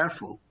extra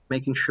careful,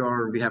 making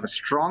sure we have a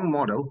strong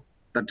model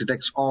that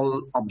detects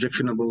all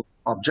objectionable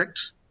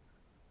objects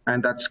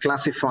and that's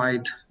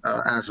classified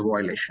as a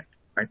violation,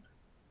 right?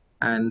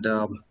 And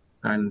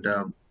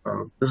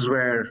this is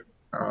where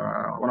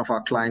one of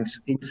our clients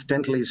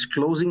incidentally is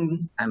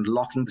closing and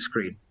locking the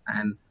screen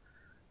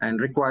and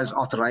requires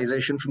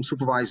authorization from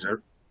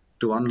supervisor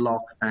to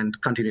unlock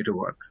and continue to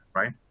work,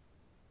 right?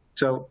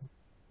 So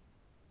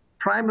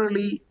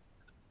primarily,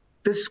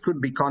 this could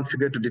be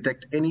configured to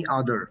detect any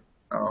other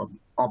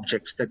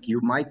objects that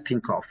you might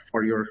think of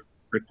for your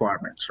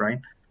requirements, right?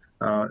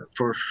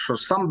 For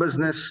some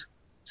business,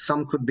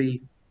 some could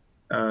be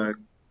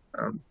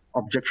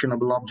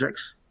objectionable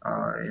objects.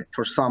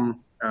 For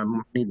some,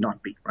 need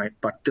not be, right?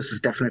 But this is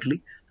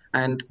definitely.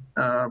 And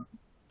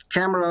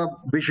camera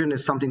vision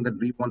is something that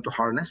we want to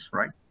harness,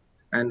 right?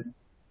 And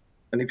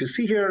if you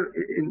see here,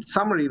 in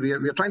summary, we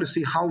are trying to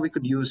see how we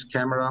could use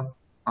camera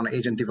on an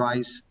agent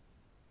device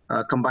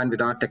combined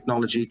with our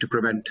technology to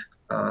prevent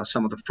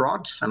some of the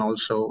frauds and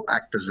also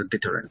act as a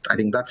deterrent. I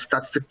think that's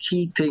the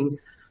key thing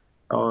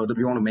that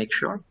we want to make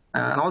sure.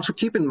 And also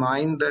keep in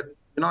mind that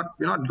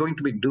you're not going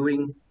to be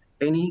doing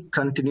any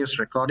continuous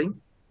recording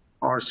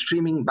or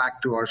streaming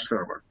back to our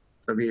server.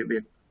 So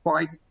we're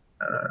quite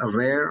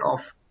aware of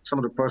some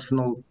of the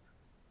personal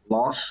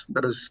laws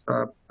that is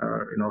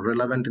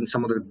relevant in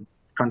some of the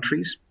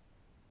countries.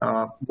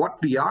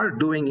 What we are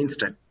doing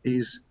instead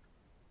is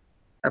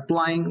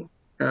applying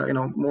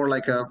more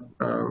like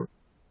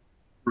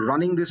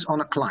running this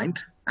on a client,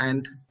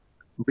 and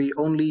we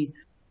only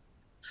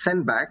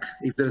send back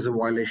if there is a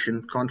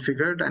violation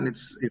configured and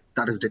if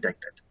that is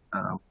detected.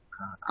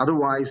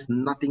 Otherwise,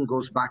 nothing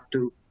goes back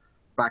to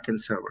backend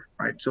server,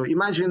 right? So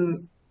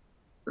imagine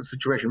the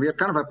situation. We are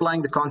kind of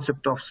applying the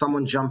concept of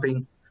someone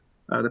jumping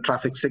the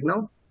traffic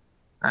signal,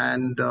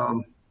 and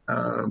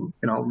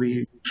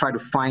we try to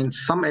find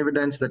some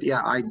evidence that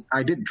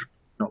I did.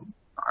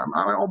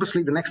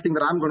 Obviously, the next thing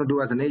that I'm going to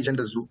do as an agent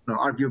is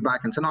argue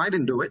back and say, no, I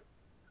didn't do it.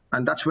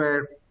 And that's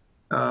where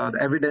the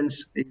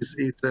evidence is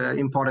an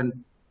important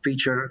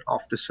feature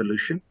of the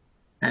solution.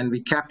 And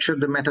we capture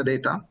the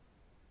metadata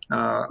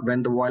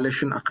when the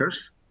violation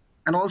occurs,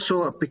 and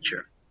also a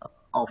picture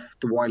of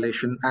the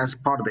violation as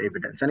part of the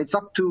evidence. And it's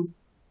up to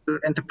the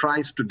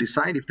enterprise to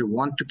decide if they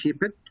want to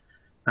keep it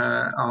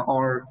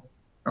or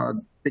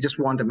they just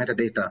want the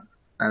metadata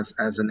as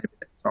an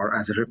evidence or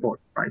as a report,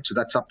 right? So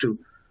that's up to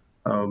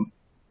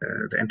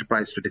the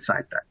enterprise to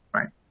decide that,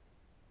 right?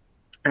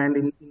 And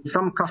in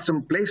some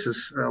custom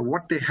places,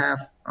 what they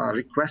have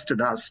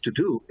requested us to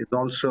do is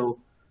also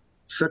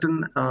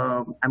certain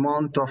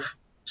amount of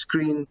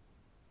screen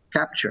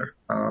capture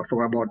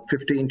for about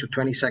 15 to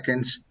 20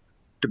 seconds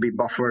to be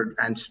buffered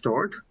and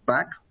stored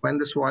back when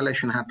this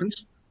violation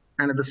happens.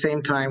 And at the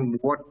same time,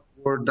 what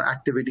were the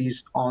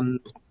activities on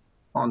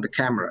the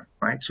camera,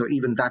 right? So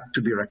even that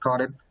to be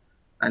recorded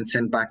and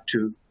sent back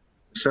to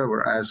the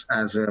server as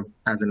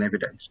an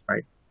evidence,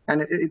 right?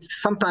 And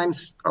it's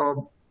sometimes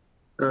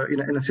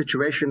in a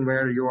situation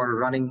where you are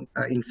running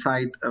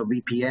inside a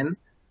VPN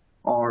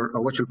or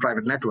a virtual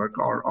private network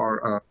or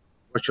a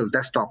virtual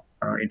desktop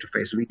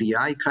interface,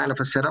 VDI kind of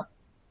a setup,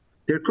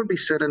 there could be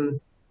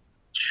certain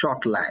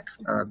short lag.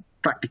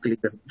 Practically,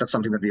 that's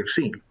something that we have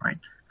seen, right?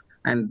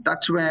 And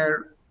that's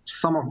where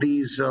some of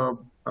these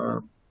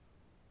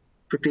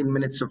 15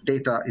 minutes of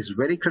data is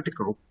very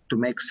critical to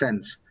make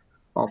sense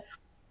of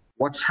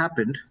what's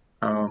happened,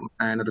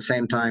 and at the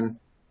same time,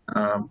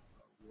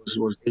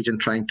 was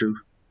agent trying to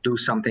do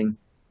something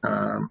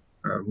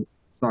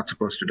not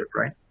supposed to do,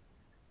 right?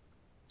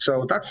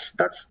 So that's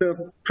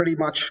the pretty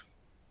much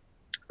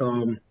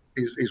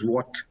is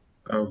what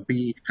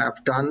we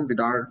have done with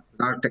our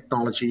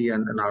technology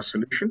and our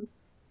solution.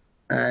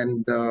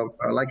 And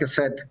like I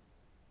said,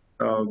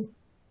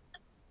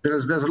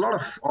 there's a lot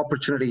of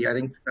opportunity. I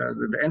think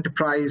the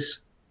enterprise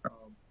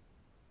will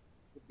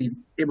be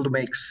able to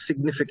make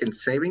significant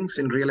savings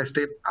in real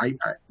estate.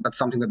 That's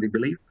something that we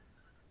believe.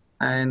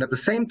 And at the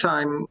same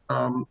time,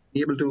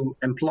 be able to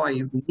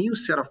employ a new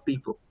set of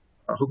people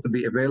who could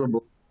be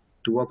available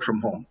to work from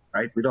home,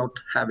 right? Without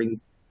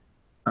having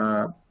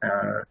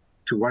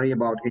to worry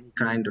about any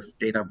kind of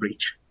data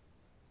breach.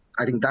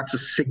 I think that's a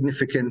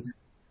significant,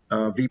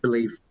 we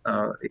believe,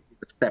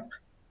 step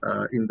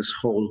in this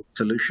whole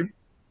solution.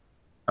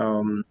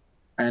 And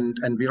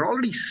we're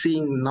already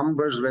seeing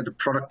numbers where the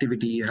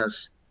productivity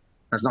has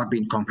not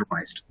been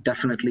compromised.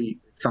 Definitely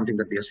something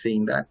that we are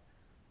seeing that.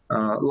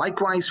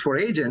 Likewise for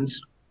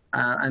agents,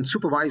 and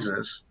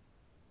supervisors,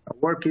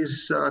 work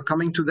is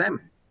coming to them,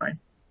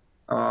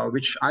 right?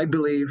 Which I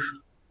believe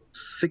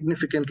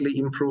significantly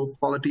improve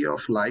quality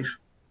of life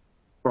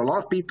for a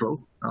lot of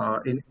people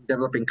in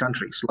developing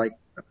countries. Like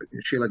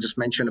Sheila just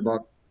mentioned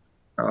about,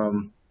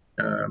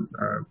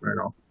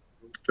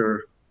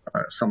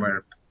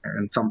 somewhere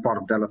in some part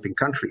of developing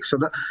countries. So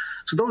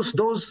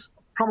those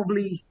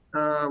probably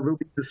will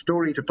be the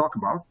story to talk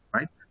about,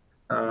 right?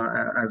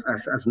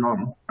 As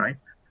normal, right?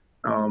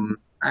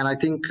 And I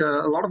think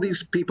a lot of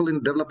these people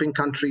in developing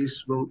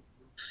countries will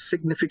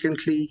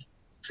significantly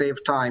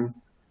save time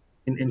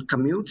in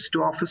commutes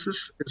to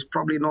offices. It's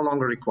probably no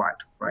longer required,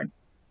 right?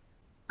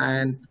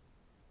 And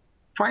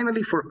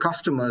finally, for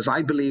customers,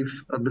 I believe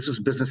this is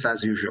business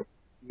as usual,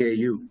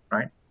 BAU,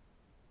 right?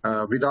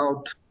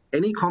 Without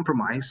any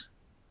compromise,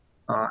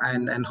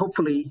 and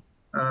hopefully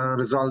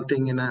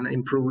resulting in an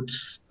improved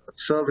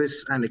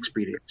service and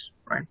experience,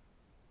 right?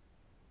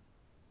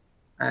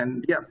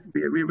 And yeah,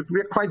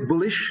 we're quite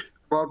bullish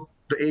about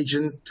the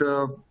agent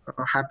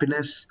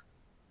happiness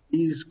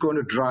is going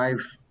to drive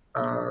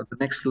the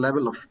next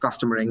level of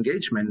customer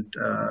engagement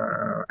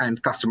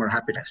and customer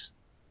happiness.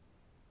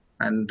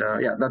 And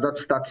yeah,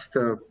 that's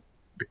the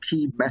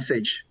key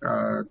message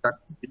that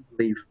we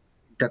believe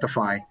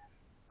Tetherfi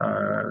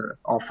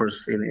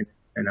offers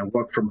in a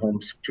work from home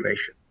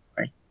situation,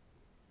 right?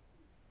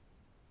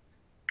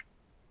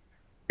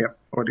 Yep.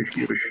 What is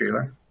you,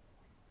 Sheila?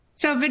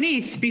 So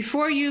Vineeth,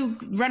 before you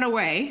run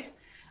away,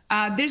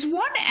 there's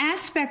one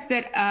aspect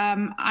that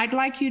I'd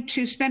like you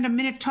to spend a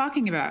minute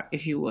talking about,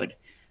 if you would,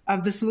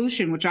 of the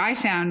solution, which I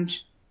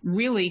found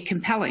really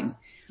compelling,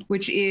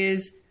 which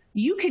is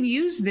you can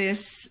use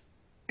this,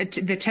 the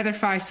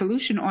Tetherfi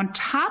solution, on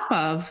top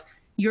of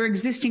your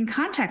existing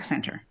contact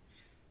center.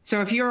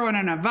 So if you're on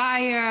an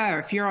Avaya or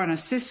if you're on a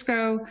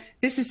Cisco,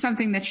 this is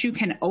something that you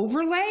can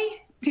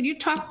overlay. Can you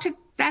talk to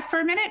that for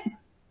a minute?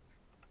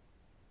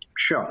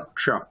 Sure.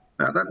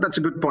 That's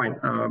a good point.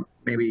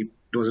 Maybe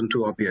it wasn't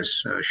too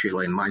obvious,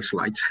 Sheila, in my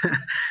slides,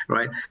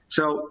 right?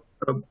 So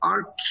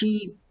our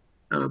key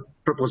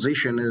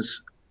proposition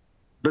is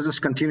business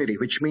continuity,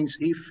 which means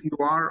if you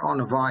are on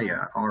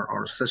Avaya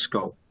or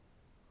Cisco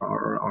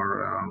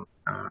or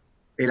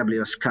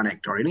AWS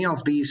Connect or any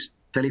of these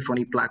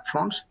telephony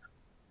platforms,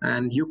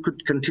 and you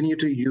could continue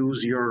to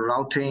use your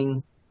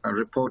routing,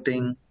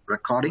 reporting,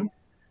 recording,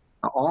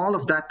 all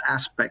of that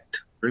aspect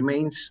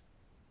remains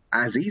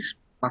as is,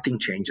 nothing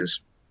changes.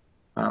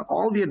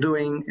 All we are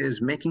doing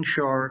is making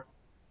sure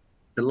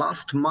the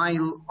last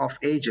mile of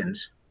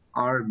agents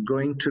are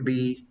going to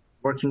be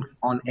working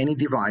on any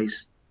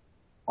device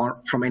or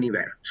from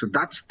anywhere. So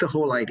that's the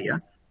whole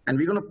idea. And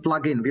we're going to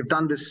plug in. We've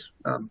done this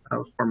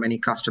for many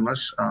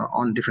customers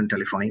on different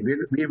telephony.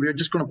 We're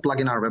just going to plug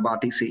in our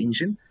WebRTC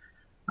engine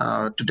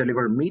to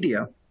deliver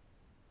media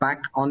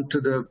back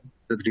onto the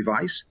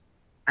device.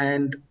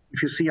 And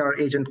if you see, our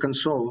agent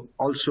console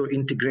also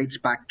integrates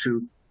back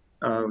to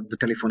the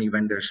telephony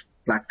vendor's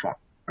platform,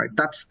 right?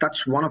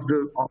 That's one of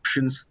the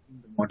options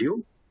in the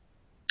module.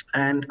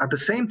 And at the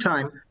same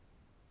time,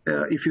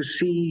 if you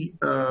see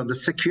the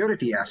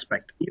security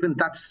aspect, even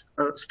that's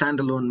a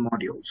standalone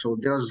module. So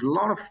there's a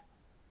lot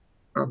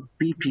of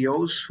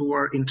BPOs who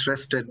are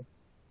interested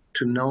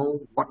to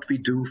know what we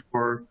do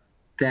for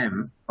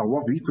them or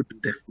what we could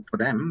do for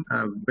them,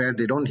 where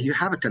they don't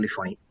have a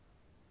telephony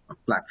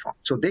platform.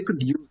 So they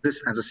could use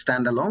this as a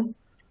standalone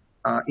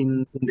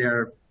in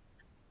their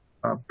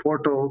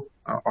portal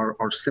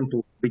or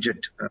simple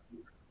widget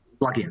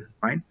plugin,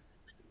 right?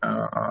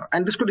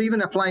 And this could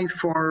even apply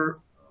for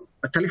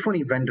a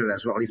telephony vendor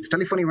as well. If the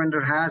telephony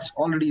vendor has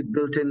already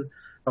built in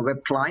a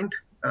web client,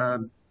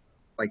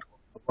 like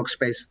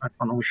Workspace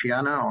on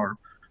Oceana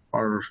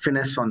or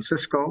Finesse on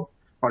Cisco,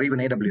 or even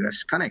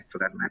AWS Connect for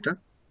that matter,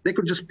 they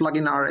could just plug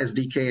in our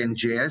SDK and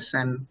JS,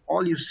 and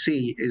all you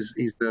see is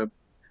a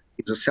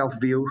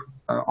self-view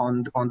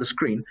on the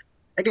screen.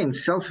 Again,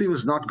 self-view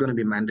is not going to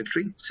be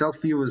mandatory.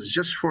 Self-view is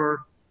just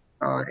for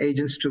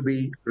agents to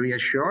be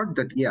reassured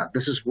that, yeah,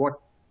 this is what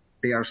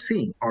they are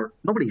seeing, or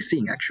nobody's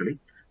seeing actually,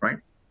 right?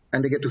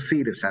 And they get to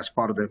see this as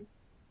part of the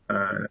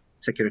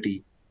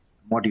security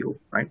module,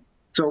 right?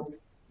 So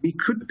we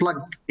could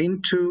plug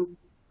into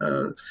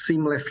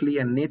seamlessly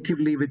and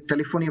natively with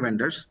telephony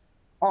vendors,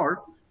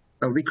 or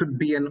we could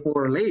be an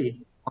overlay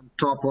on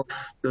top of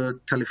the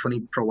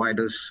telephony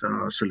provider's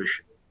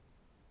solution.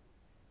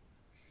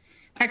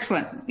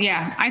 Excellent.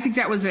 Yeah, I think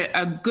that was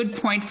a good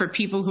point for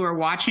people who are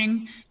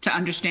watching to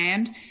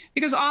understand,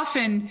 because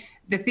often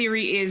the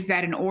theory is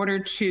that in order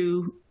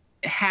to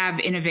have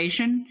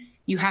innovation,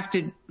 you have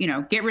to,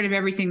 get rid of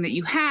everything that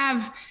you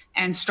have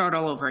and start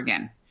all over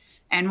again.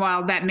 And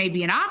while that may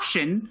be an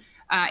option,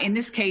 in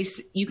this case,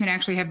 you can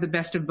actually have the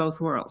best of both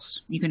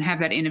worlds. You can have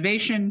that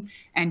innovation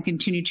and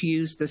continue to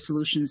use the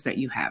solutions that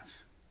you have.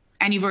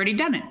 And you've already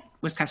done it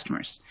with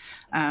customers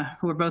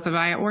who are both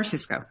Avaya or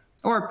Cisco,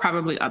 or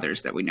probably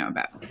others that we know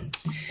about.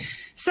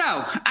 So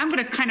I'm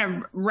going to kind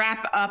of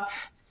wrap up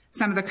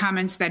some of the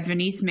comments that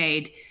Vineeth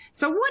made.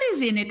 So what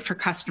is in it for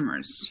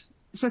customers?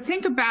 So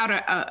think about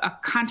a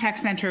contact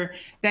center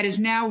that is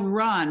now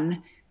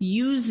run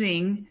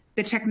using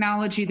the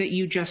technology that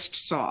you just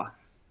saw,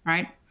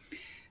 right?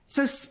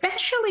 So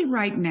especially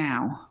right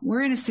now,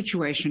 we're in a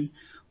situation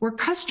where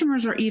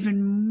customers are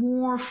even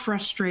more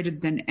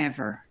frustrated than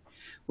ever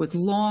with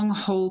long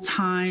hold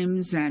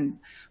times and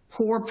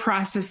poor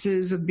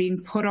processes of being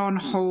put on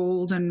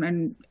hold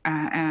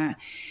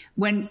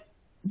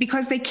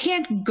because they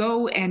can't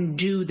go and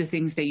do the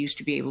things they used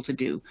to be able to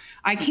do.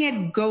 I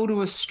can't go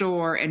to a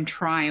store and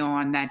try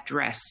on that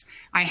dress.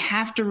 I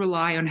have to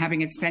rely on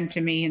having it sent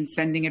to me and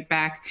sending it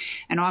back.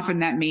 And often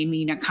that may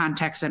mean a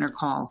contact center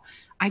call.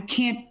 I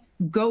can't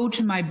go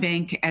to my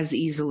bank as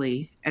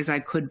easily as I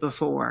could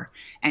before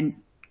and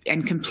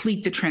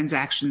complete the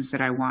transactions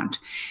that I want.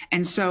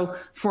 And so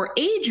for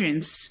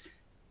agents,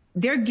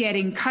 they're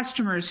getting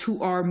customers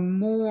who are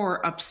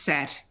more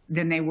upset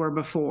than they were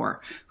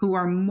before, who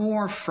are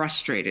more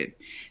frustrated.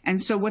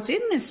 And so what's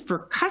in this for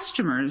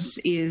customers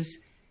is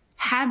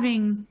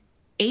having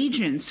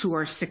agents who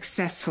are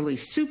successfully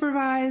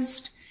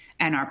supervised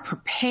and are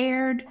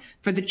prepared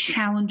for the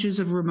challenges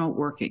of remote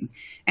working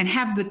and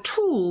have the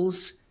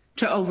tools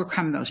to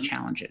overcome those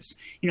challenges.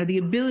 You know, the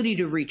ability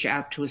to reach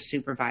out to a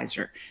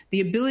supervisor,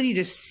 the ability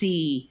to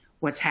see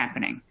what's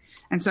happening.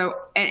 And so,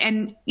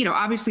 you know,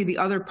 obviously the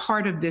other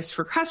part of this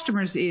for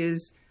customers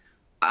is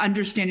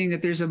understanding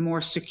that there's a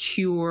more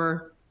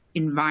secure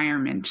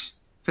environment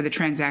for the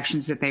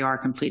transactions that they are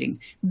completing,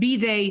 be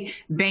they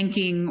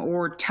banking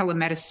or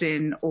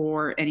telemedicine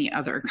or any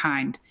other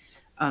kind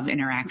of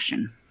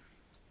interaction.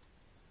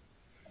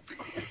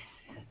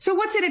 So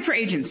what's in it for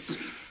agents?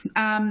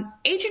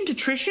 Agent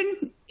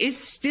attrition is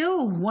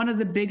still one of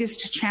the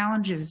biggest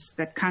challenges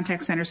that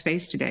contact centers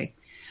face today.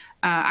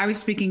 I was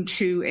speaking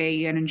to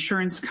an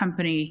insurance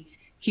company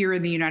here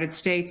in the United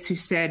States who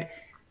said,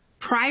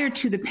 prior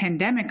to the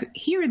pandemic,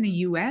 here in the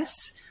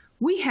US,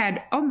 we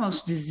had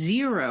almost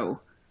zero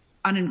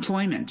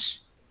unemployment.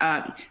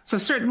 So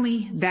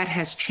certainly that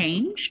has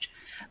changed,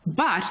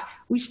 but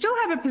we still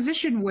have a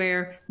position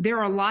where there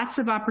are lots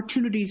of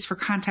opportunities for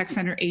contact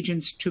center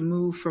agents to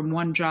move from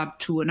one job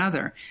to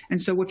another. And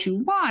so what you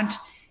want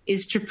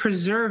is to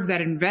preserve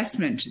that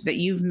investment that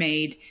you've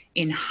made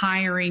in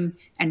hiring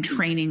and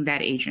training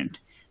that agent.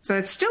 So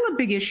it's still a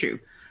big issue.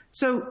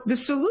 So the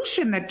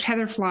solution that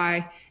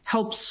Tetherfi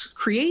helps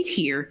create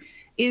here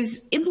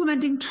is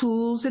implementing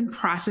tools and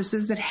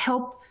processes that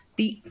help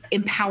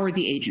empower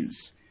the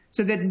agents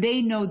so that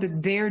they know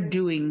that they're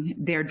doing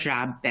their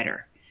job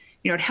better.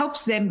 You know, it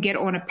helps them get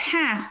on a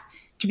path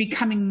to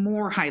becoming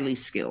more highly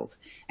skilled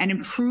and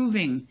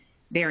improving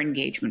their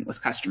engagement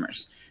with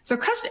customers. So,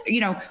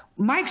 you know,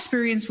 my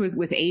experience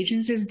with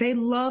agents is they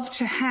love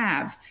to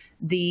have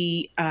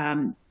the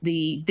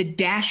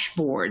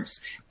dashboards,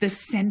 the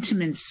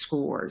sentiment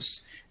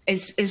scores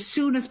as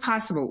soon as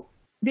possible.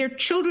 They're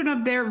children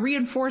of their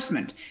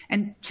reinforcement.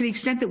 And to the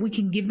extent that we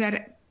can give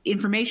that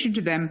information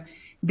to them,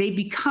 they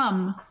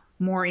become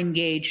more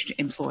engaged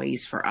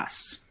employees for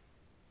us.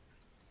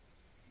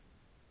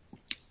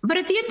 But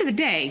at the end of the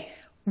day,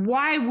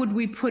 why would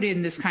we put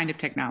in this kind of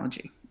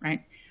technology,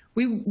 right?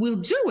 We will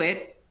do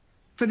it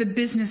for the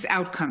business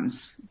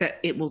outcomes that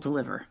it will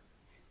deliver.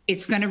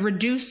 It's going to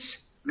reduce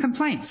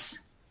complaints,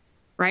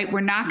 right? We're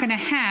not going to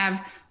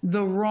have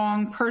the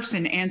wrong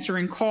person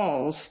answering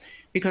calls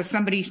because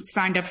somebody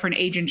signed up for an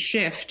agent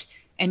shift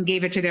and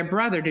gave it to their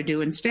brother to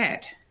do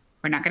instead.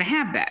 We're not going to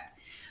have that.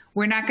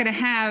 We're not going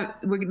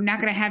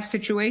to have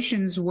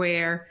situations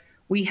where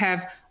we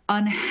have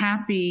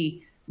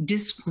unhappy,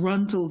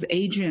 disgruntled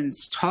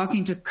agents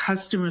talking to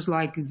customers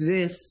like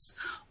this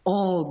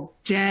all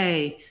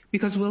day,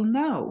 because we'll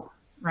know,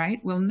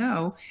 right? We'll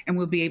know, and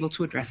we'll be able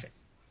to address it.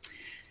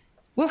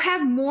 We'll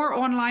have more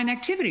online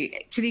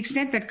activity. To the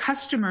extent that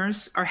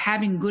customers are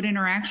having good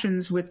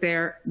interactions with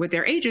their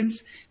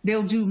agents,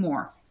 they'll do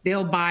more,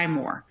 they'll buy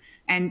more,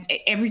 and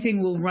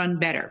everything will run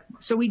better.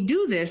 So we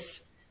do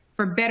this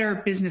for better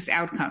business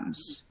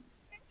outcomes,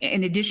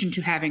 in addition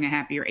to having a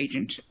happier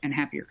agent and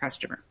happier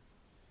customer.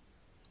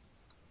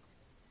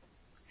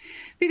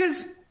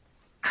 Because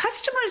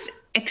customers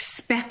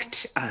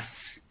expect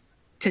us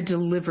to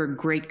deliver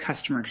great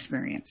customer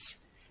experience.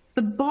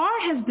 The bar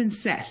has been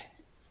set,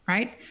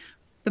 right?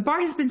 The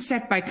bar has been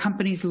set by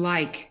companies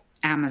like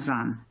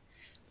Amazon,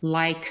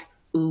 like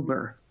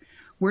Uber,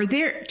 where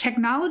their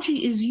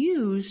technology is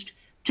used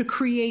to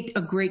create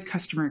a great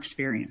customer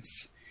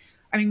experience.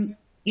 I mean,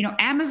 you know,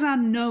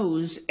 Amazon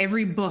knows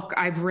every book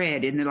I've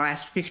read in the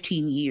last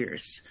 15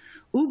 years.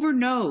 Uber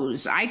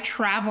knows I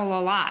travel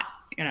a lot.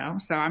 You know,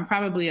 so I'm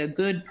probably a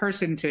good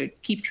person to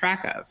keep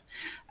track of,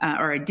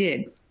 or I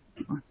did.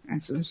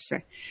 That's what I was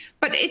say.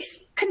 But it's,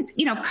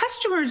 you know,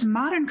 customers,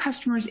 modern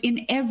customers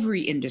in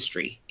every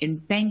industry, in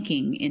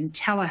banking, in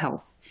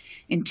telehealth,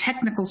 in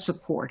technical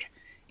support,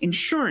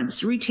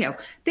 insurance, retail,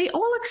 they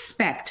all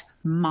expect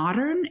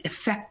modern,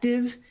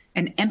 effective,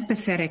 and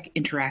empathetic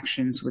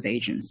interactions with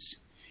agents.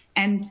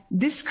 And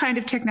this kind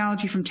of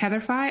technology from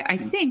Tetherfi, I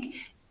think,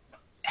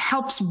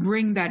 helps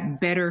bring that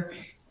better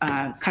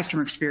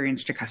customer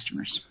experience to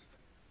customers.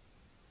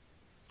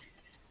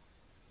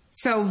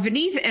 So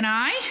Vineeth and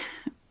I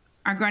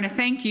are going to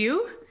thank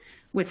you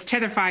with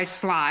Tetherfi's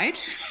slide.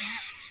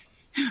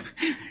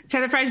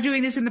 Tetherfi is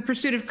doing this in the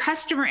pursuit of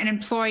customer and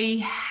employee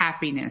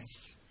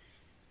happiness.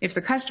 If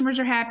the customers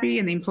are happy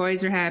and the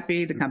employees are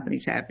happy, the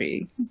company's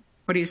happy.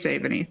 What do you say,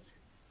 Vineeth?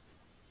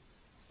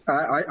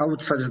 I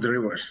would suggest the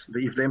reverse.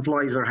 If the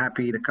employees are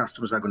happy, the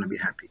customers are going to be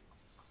happy.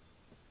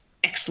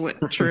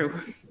 Excellent. True.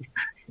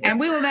 And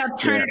we will now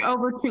turn it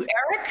over to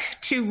Eric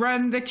to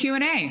run the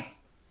Q&A.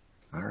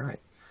 All right.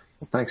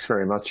 Well, thanks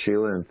very much,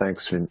 Sheila, and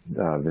thanks,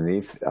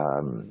 Vineeth.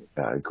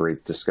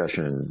 Great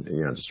discussion,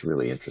 and just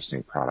really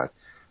interesting product.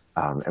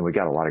 And we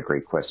got a lot of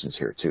great questions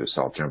here too,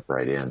 so I'll jump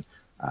right in.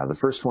 The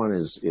first one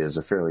is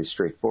a fairly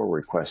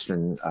straightforward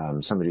question.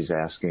 Somebody's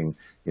asking,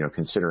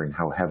 considering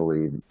how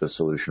heavily the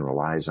solution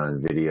relies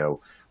on video,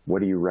 what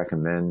do you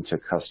recommend to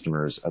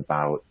customers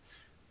about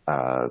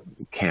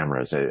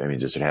cameras? I mean,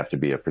 does it have to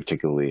be a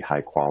particularly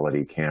high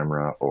quality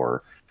camera,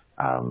 or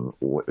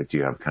do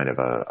you have kind of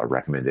a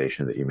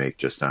recommendation that you make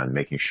just on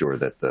making sure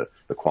that the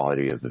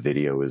quality of the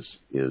video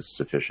is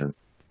sufficient?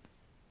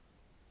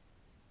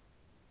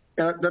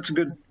 That's a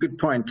good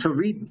point. So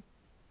we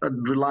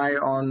rely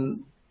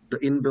on the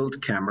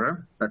inbuilt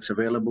camera that's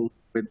available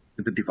with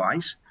the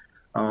device.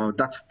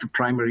 That's the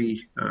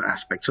primary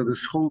aspect. So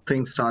this whole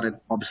thing started,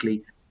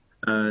 obviously,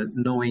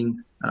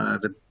 knowing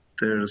that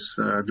there's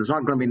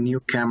not going to be new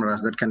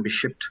cameras that can be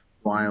shipped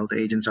while the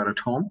agents are at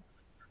home.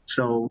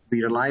 So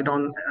we relied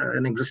on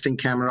an existing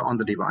camera on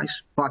the device.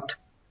 But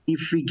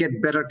if we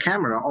get better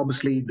camera,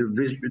 obviously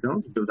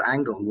the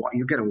angle,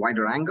 you get a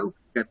wider angle,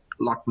 you get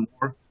a lot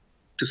more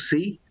to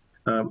see.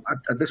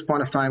 At this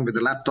point of time with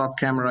the laptop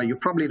camera, you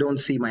probably don't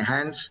see my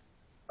hands,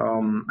 I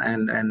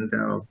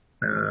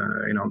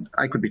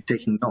could be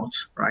taking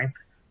notes, right?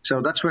 So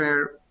that's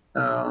where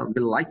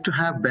we like to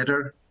have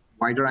better,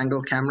 wider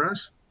angle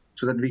cameras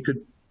so that we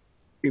could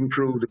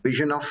improve the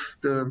vision of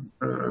the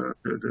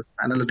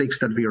analytics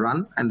that we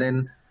run, and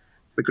then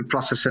we could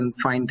process and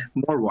find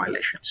more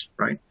violations,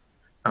 right?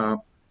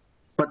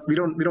 But we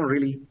don't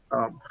really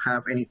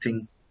have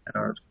anything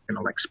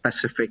like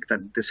specific that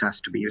this has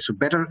to be. So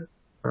better,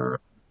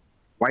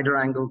 wider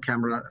angle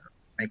camera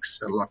makes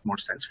a lot more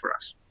sense for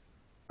us,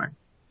 right?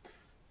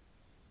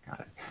 Got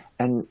it.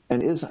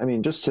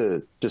 And just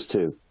to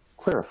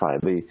clarify,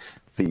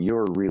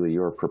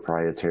 your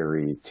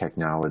proprietary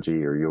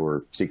technology or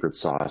your secret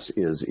sauce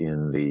is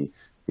in the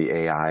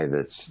AI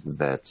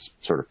that's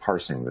sort of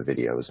parsing the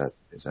video. Is that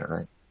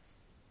right?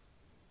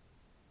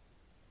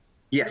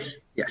 Yes.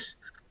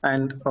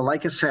 And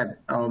like I said,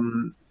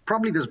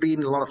 probably there's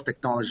been a lot of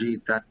technology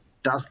that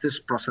does this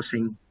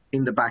processing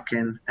in the back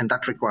end, and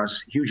that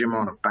requires a huge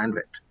amount of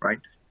bandwidth,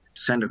 right?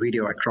 To send a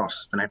video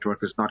across the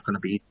network is not going to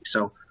be easy.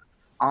 So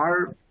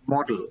our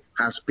model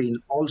has been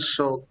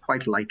also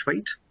quite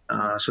lightweight,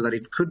 so that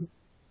it could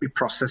be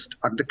processed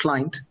at the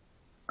client,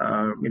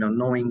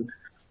 knowing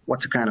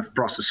what's the kind of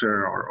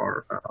processor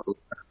or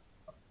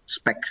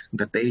spec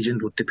that the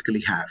agent would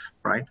typically have,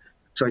 right?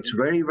 So it's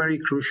very, very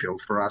crucial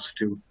for us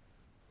to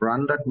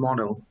run that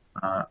model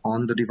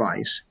on the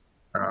device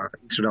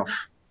instead of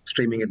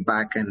streaming it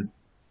back and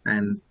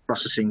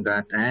processing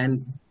that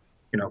and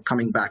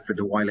coming back with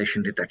the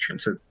violation detection.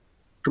 So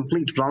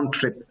complete round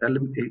trip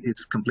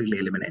is completely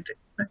eliminated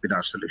with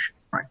our solution,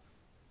 right?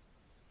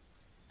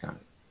 Got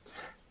it.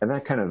 And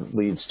that kind of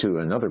leads to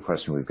another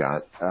question we've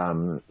got.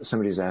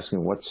 Somebody's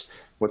asking, what's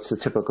the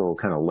typical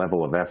kind of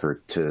level of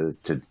effort to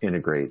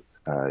integrate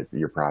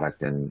your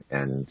product and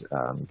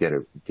get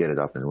it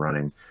up and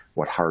running?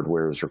 What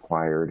hardware is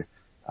required?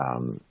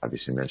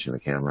 Obviously, you mentioned the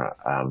camera,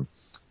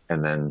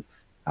 and then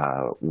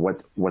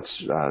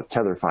what's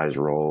Tetherfi's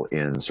role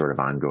in sort of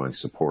ongoing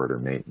support or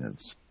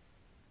maintenance?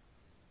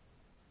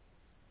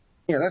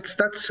 Yeah,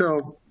 that's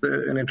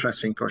an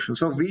interesting question.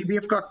 So we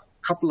have got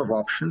a couple of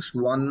options.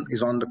 One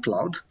is on the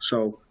cloud.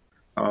 So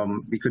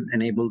we could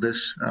enable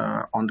this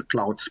on the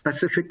cloud,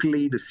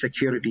 specifically the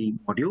security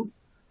module.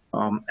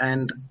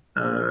 And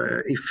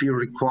if you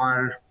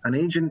require an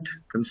agent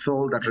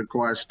console that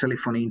requires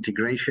telephony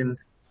integration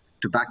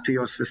to back to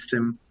your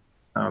system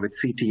with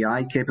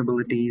CTI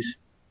capabilities,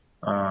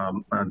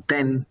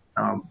 then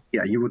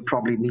you would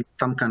probably need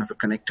some kind of a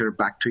connector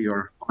back to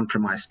your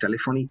on-premise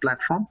telephony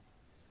platform.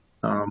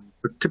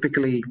 But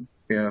typically,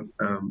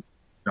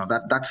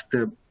 that's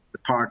the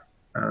part.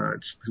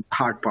 It's the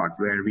hard part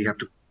where we have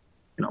to,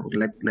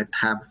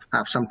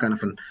 have some kind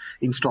of an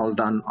install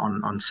done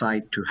on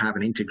site to have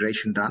an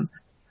integration done.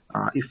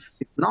 If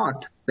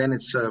not, then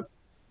it's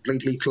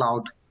completely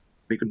cloud.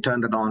 We could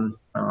turn that on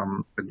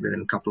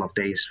within a couple of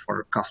days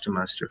for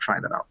customers to try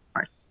that out,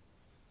 right?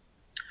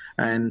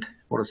 And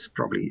what was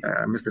probably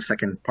I missed the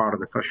second part of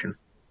the question.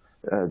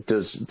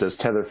 Does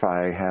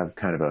Tetherfi have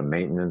kind of a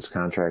maintenance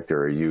contract,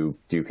 or do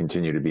you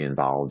continue to be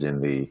involved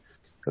in the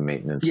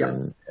maintenance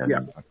and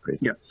upgrade?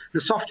 Yeah, the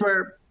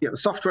software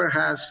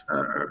has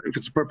if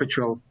it's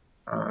perpetual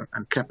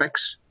and capex,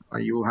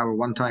 you will have a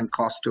one-time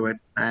cost to it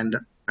and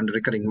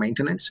recurring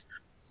maintenance.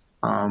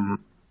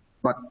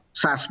 But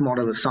SaaS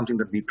model is something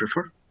that we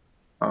prefer,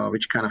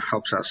 which kind of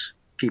helps us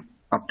keep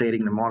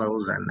updating the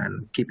models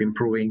and keep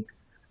improving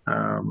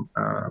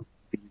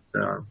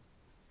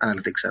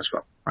analytics as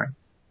well, right?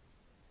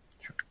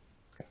 Sure.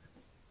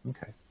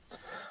 Okay.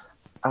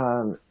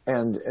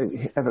 And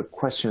I have a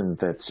question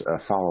that's a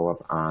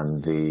follow-up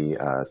on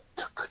the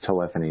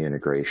telephony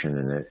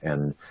integration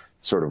and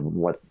sort of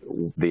what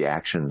the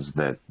actions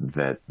that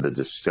the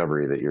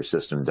discovery that your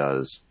system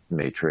does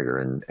may trigger.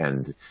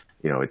 And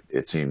you know,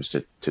 it seems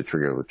to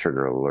trigger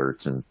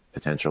alerts and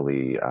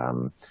potentially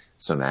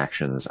some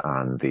actions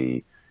on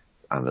the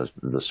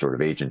sort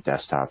of agent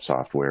desktop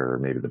software, or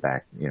maybe the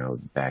back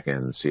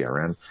end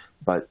CRM.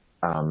 But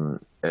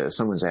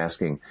someone's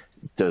asking,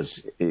 do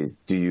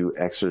you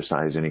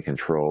exercise any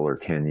control, or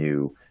can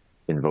you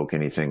invoke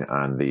anything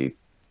on the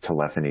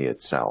telephony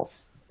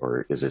itself,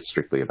 or is it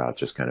strictly about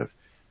just kind of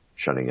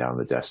shutting down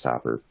the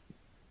desktop or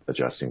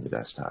adjusting the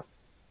desktop?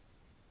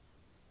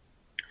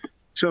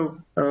 So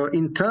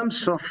in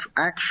terms of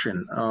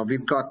action,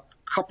 we've got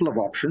a couple of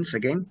options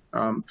again.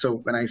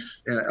 So when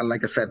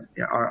like I said,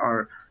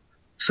 our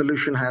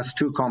solution has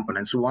two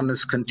components. One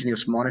is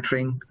continuous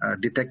monitoring,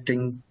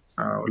 detecting,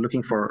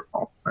 looking for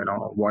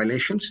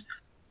violations.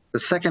 The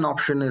second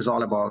option is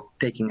all about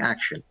taking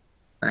action.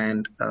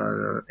 And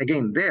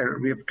again, there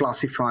we have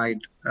classified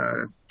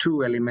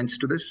two elements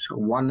to this.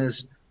 One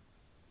is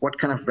what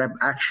kind of web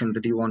action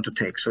that you want to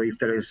take. So if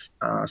there is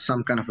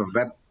some kind of a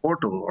web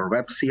portal or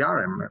web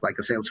CRM, like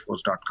a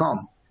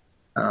salesforce.com,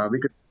 we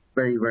could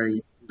very,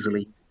 very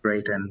easily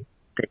create and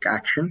take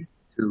action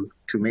to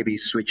maybe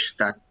switch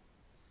that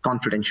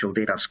confidential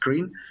data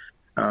screen.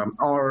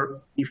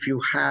 Or if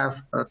you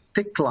have a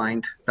thick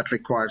client that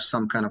requires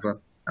some kind of a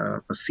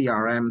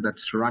CRM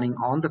that's running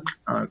on the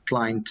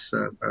client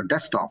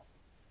desktop,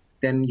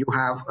 then you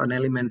have an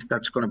element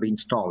that's going to be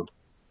installed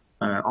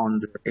on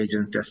the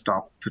agent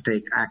desktop to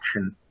take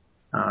action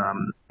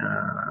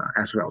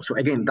as well. So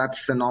again,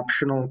 that's an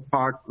optional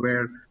part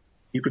where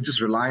you could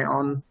just rely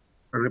on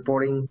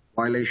reporting,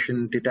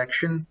 violation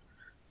detection,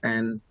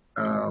 and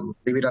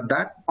leave it at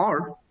that.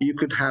 Or you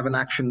could have an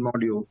action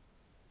module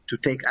to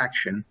take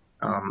action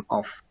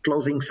of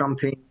closing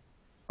something,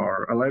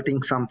 or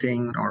alerting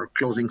something, or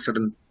closing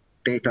certain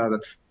data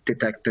that's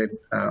detected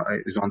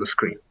is on the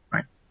screen,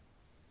 right?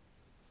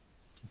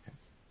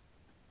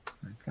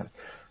 Okay.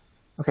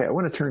 Okay, I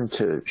want to turn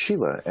to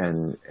Sheila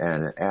and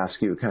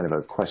ask you kind of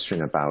a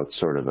question about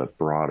sort of a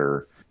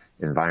broader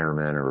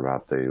environment, or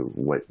about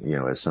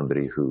as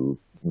somebody who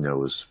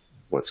knows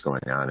what's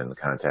going on in the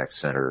contact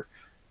center,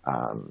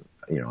 on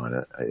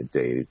a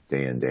day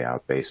in, day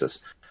out basis.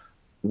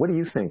 What do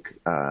you think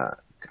are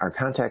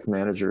contact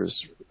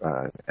managers,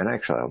 and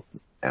actually I'll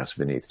ask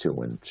Vineeth too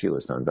when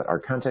Sheila's done, but are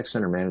contact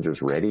center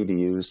managers ready to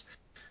use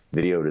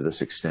video to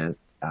this extent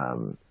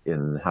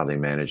in how they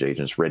manage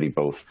agents, ready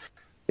both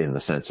in the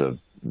sense of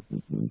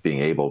being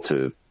able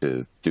to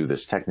do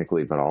this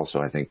technically, but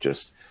also I think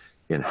just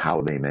in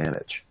how they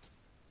manage?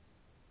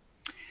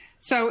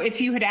 So if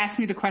you had asked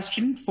me the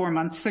question 4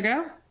 months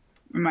ago,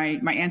 my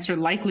answer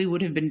likely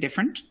would have been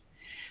different.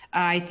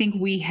 I think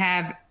we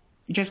have,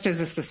 just as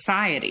a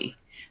society,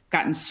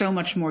 gotten so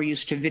much more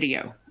used to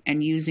video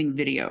and using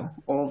video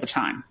all the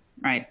time,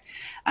 right?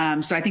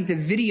 So I think the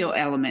video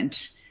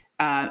element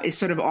is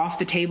sort of off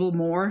the table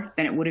more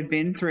than it would have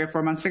been 3 or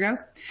 4 months ago.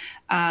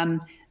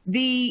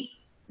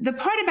 The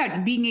part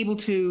about being able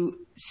to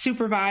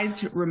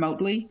supervise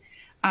remotely,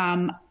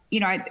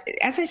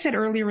 as I said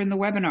earlier in the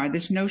webinar,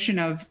 this notion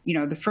of,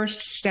 the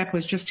first step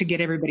was just to get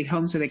everybody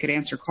home so they could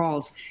answer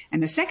calls.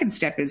 And the second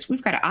step is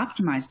we've got to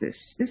optimize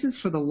this. This is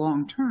for the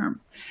long term.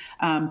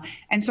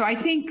 And so I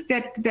think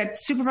that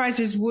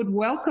supervisors would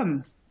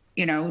welcome,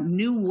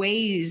 new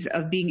ways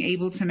of being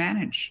able to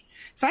manage.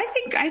 So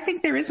I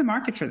think there is a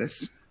market for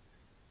this.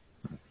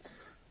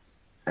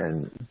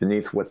 And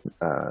Vineeth,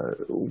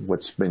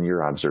 what's been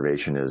your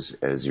observation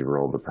as you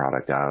rolled the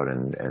product out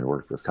and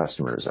worked with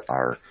customers?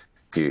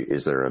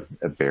 Is there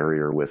a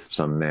barrier with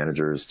some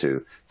managers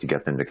to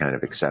get them to kind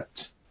of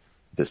accept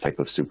this type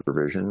of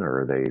supervision,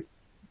 or are they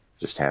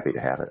just happy to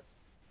have it?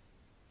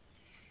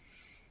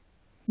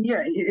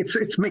 Yeah,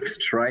 it's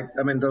mixed, right?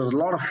 I mean, there's a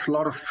lot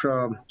of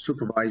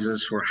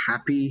supervisors who are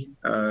happy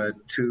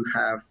to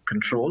have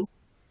control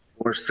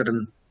over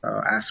certain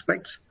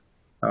aspects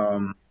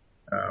of,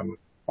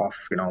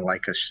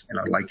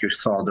 like you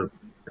saw the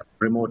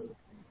remote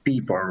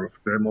peep or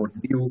the remote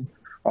view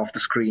of the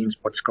screens,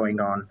 what's going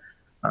on.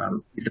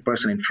 Is the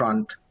person in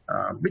front,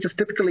 which is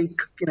typically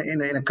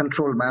in a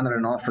controlled manner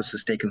in office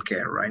is taken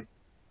care, right?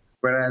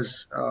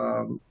 Whereas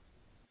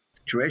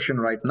situation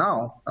right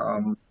now,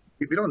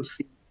 we don't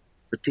see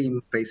the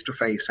team face to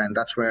face, and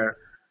that's where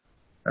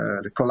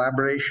the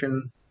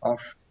collaboration of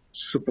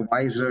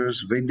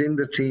supervisors within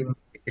the team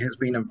has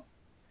been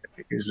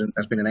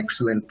an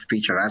excellent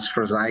feature. As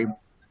far as I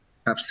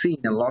have seen,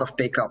 a lot of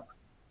take up,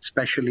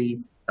 especially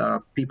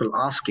people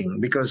asking,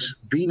 because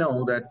we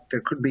know that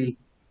there could be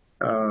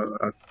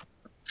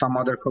some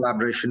other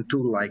collaboration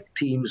tool like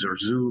Teams or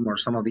Zoom or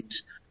some of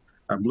these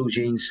Blue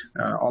Jeans,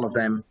 all of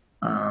them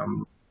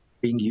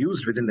being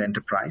used within the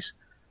enterprise.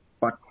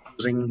 But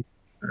using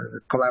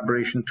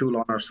collaboration tool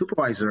on our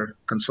supervisor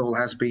console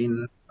has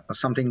been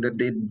something that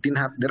they don't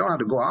have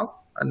to go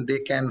out, and they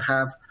can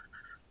have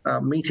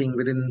meeting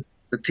within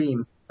the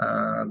team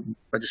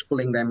by just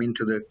pulling them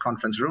into the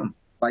conference room,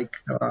 like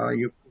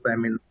you put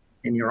them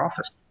in your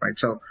office, right?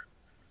 So,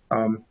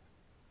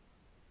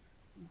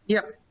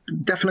 yeah,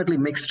 definitely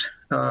mixed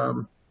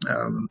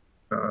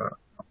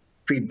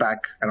feedback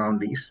around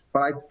these.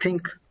 But I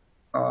think,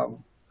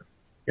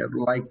 yeah,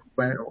 like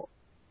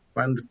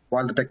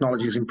while the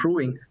technology is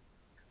improving,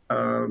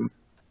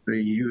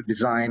 the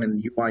design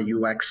and UI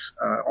UX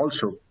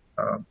also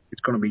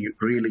it's going to be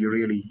really,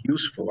 really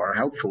useful or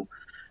helpful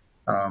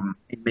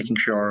in making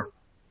sure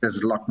there's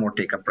a lot more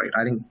take-up rate.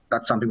 I think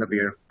that's something that we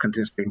are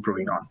continuously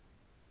improving on.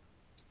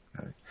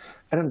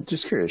 And I'm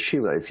just curious,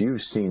 Sheila, if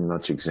you've seen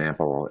much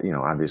example,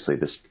 obviously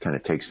this kind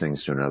of takes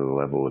things to another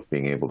level with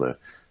being able to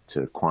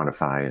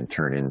quantify and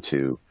turn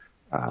into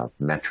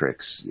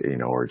metrics,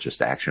 or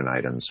just action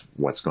items,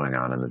 what's going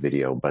on in the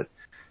video. But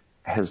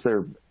is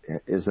there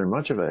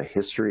much of a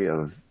history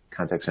of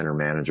contact center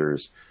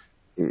managers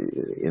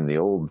in the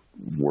old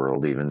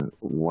world even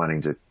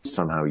wanting to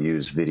somehow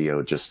use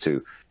video just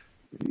to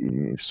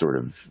sort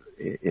of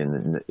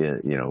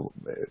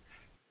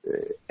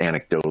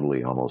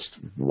anecdotally almost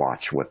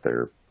watch what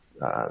their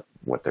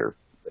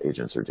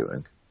agents are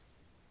doing?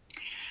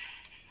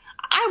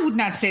 I would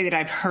not say that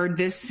I've heard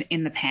this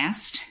in the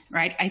past,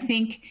 right? I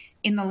think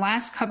in the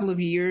last couple of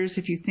years,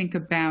 if you think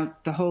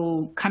about the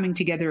whole coming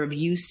together of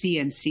UC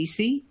and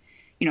CC,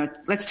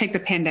 let's take the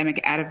pandemic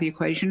out of the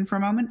equation for a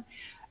moment.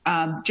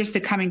 Just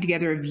the coming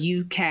together of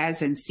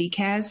UCAS and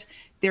CCAS,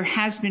 there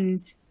has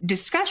been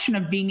discussion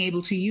of being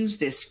able to use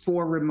this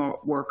for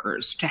remote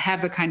workers, to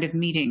have the kind of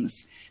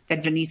meetings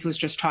that Vineeth was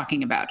just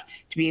talking about,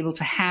 to be able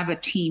to have a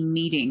team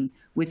meeting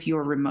with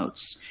your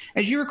remotes.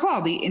 As you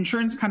recall, the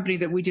insurance company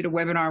that we did a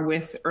webinar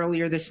with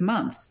earlier this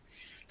month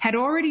had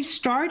already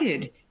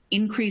started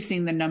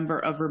increasing the number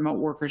of remote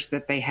workers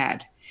that they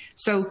had.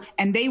 So,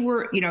 and they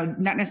were,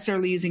 not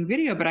necessarily using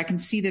video, but I can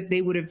see that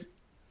they would have,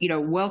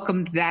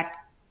 welcomed that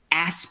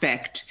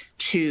aspect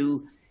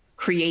to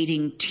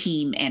creating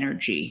team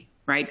energy,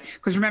 right?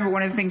 Because remember,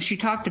 one of the things she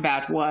talked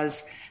about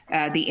was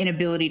the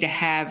inability to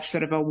have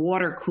sort of a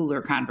water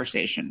cooler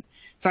conversation.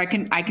 So I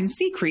can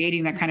see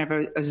creating that kind of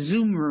a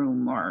Zoom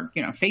room or,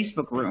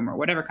 Facebook room or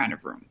whatever kind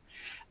of room.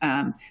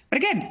 But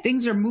again,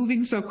 things are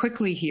moving so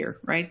quickly here,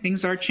 right?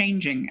 Things are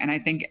changing. And I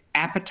think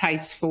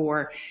appetites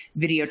for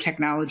video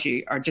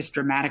technology are just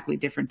dramatically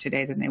different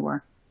today than they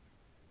were.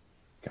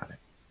 Got it.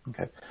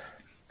 Okay.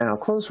 And I'll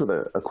close with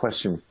a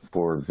question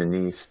for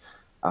Vineeth.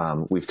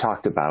 We've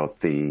talked about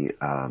the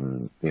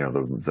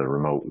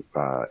remote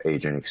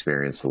agent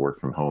experience, the work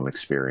from home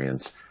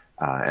experience,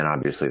 and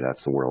obviously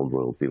that's the world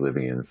we'll be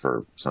living in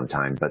for some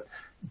time. But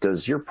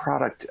does your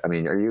product, are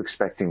you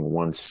expecting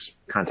once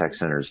contact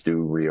centers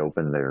do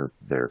reopen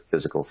their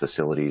physical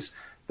facilities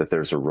that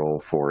there's a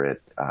role for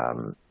it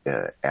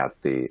at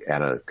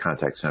a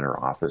contact center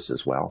office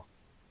as well?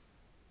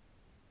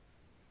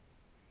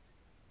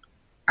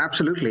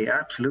 Absolutely,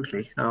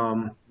 absolutely.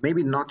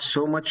 Maybe not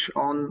so much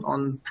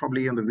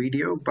probably on the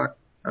video, but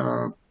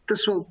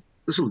this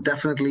will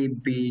definitely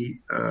be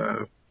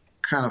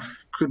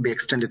could be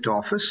extended to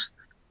office.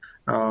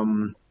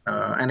 And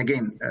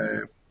again,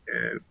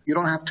 you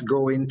don't have to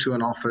go into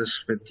an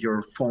office with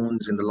your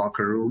phones in the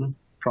locker room,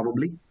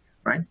 probably,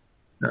 right?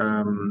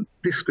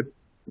 This could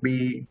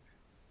be,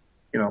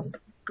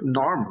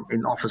 norm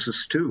in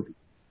offices too.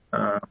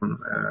 But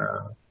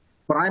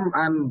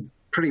I'm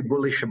pretty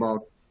bullish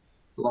about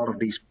a lot of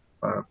these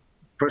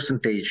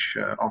percentage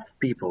of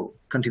people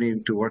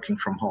continuing to working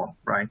from home,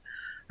 right?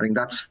 I think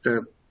that's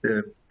the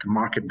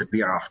market that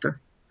we are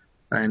after.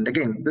 And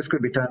again, this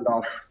could be turned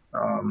off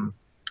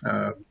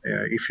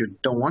if you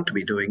don't want to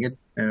be doing it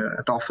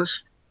at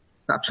office.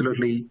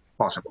 Absolutely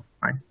possible,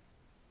 right?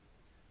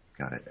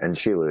 Got it. And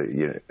Sheila,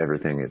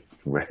 everything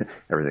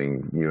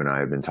you and I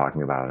have been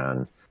talking about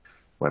on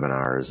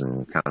webinars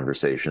and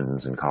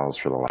conversations and calls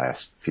for the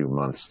last few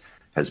months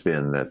has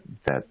been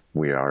that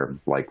we are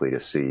likely to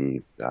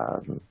see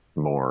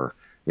more.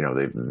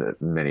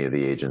 Many of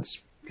the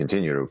agents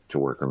continue to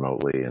work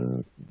remotely,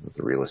 and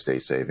the real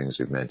estate savings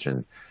we've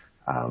mentioned,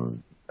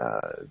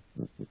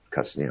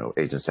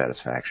 agent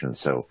satisfaction.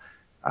 So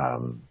I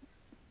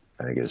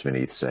think, as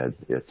Vineeth said,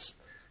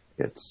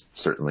 it's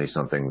certainly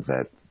something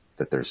that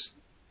there's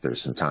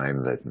some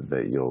time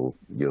that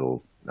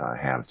you'll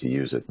have to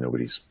use it.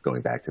 Nobody's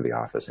going back to the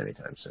office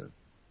anytime soon.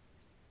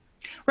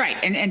 Right.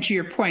 And to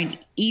your point,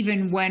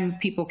 even when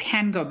people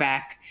can go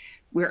back,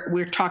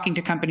 we're talking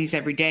to companies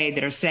every day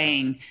that are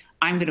saying,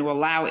 I'm going to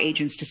allow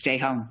agents to stay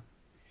home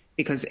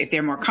because if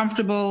they're more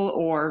comfortable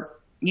or,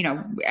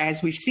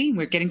 as we've seen,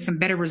 we're getting some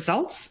better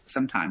results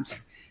sometimes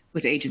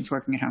with agents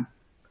working at home.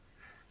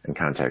 And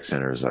contact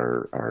centers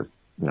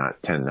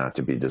tend not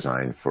to be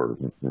designed for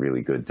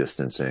really good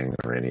distancing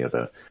or any of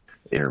the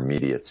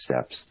intermediate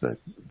steps that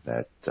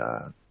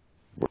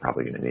we're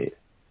probably going to need.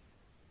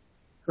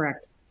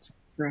 Correct.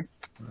 Right.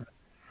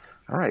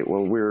 All right.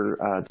 Well,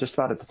 we're just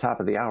about at the top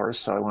of the hour,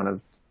 so I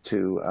wanted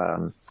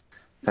to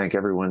thank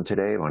everyone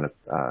today. I want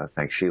to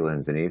thank Sheila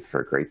and Vineeth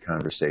for a great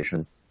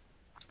conversation,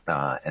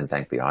 and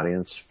thank the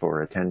audience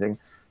for attending.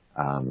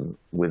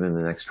 Within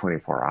the next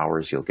 24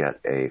 hours, you'll get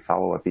a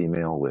follow-up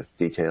email with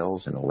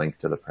details and a link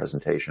to the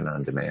presentation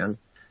on demand.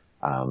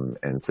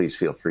 And please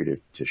feel free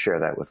to share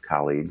that with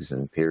colleagues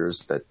and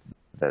peers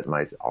that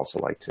might also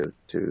like to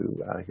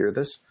hear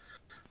this.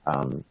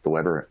 The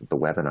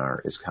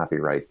webinar is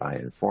copyright by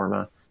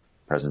Informa.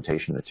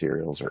 Presentation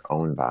materials are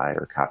owned by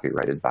or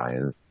copyrighted by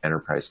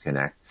Enterprise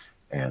Connect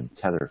and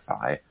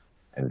Tetherfi,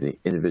 and the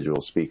individual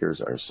speakers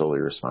are solely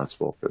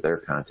responsible for their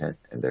content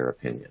and their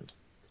opinions.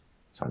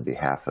 So on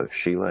behalf of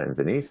Sheila and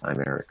Vineeth, I'm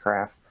Eric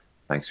Kraft.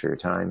 Thanks for your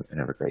time and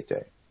have a great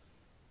day.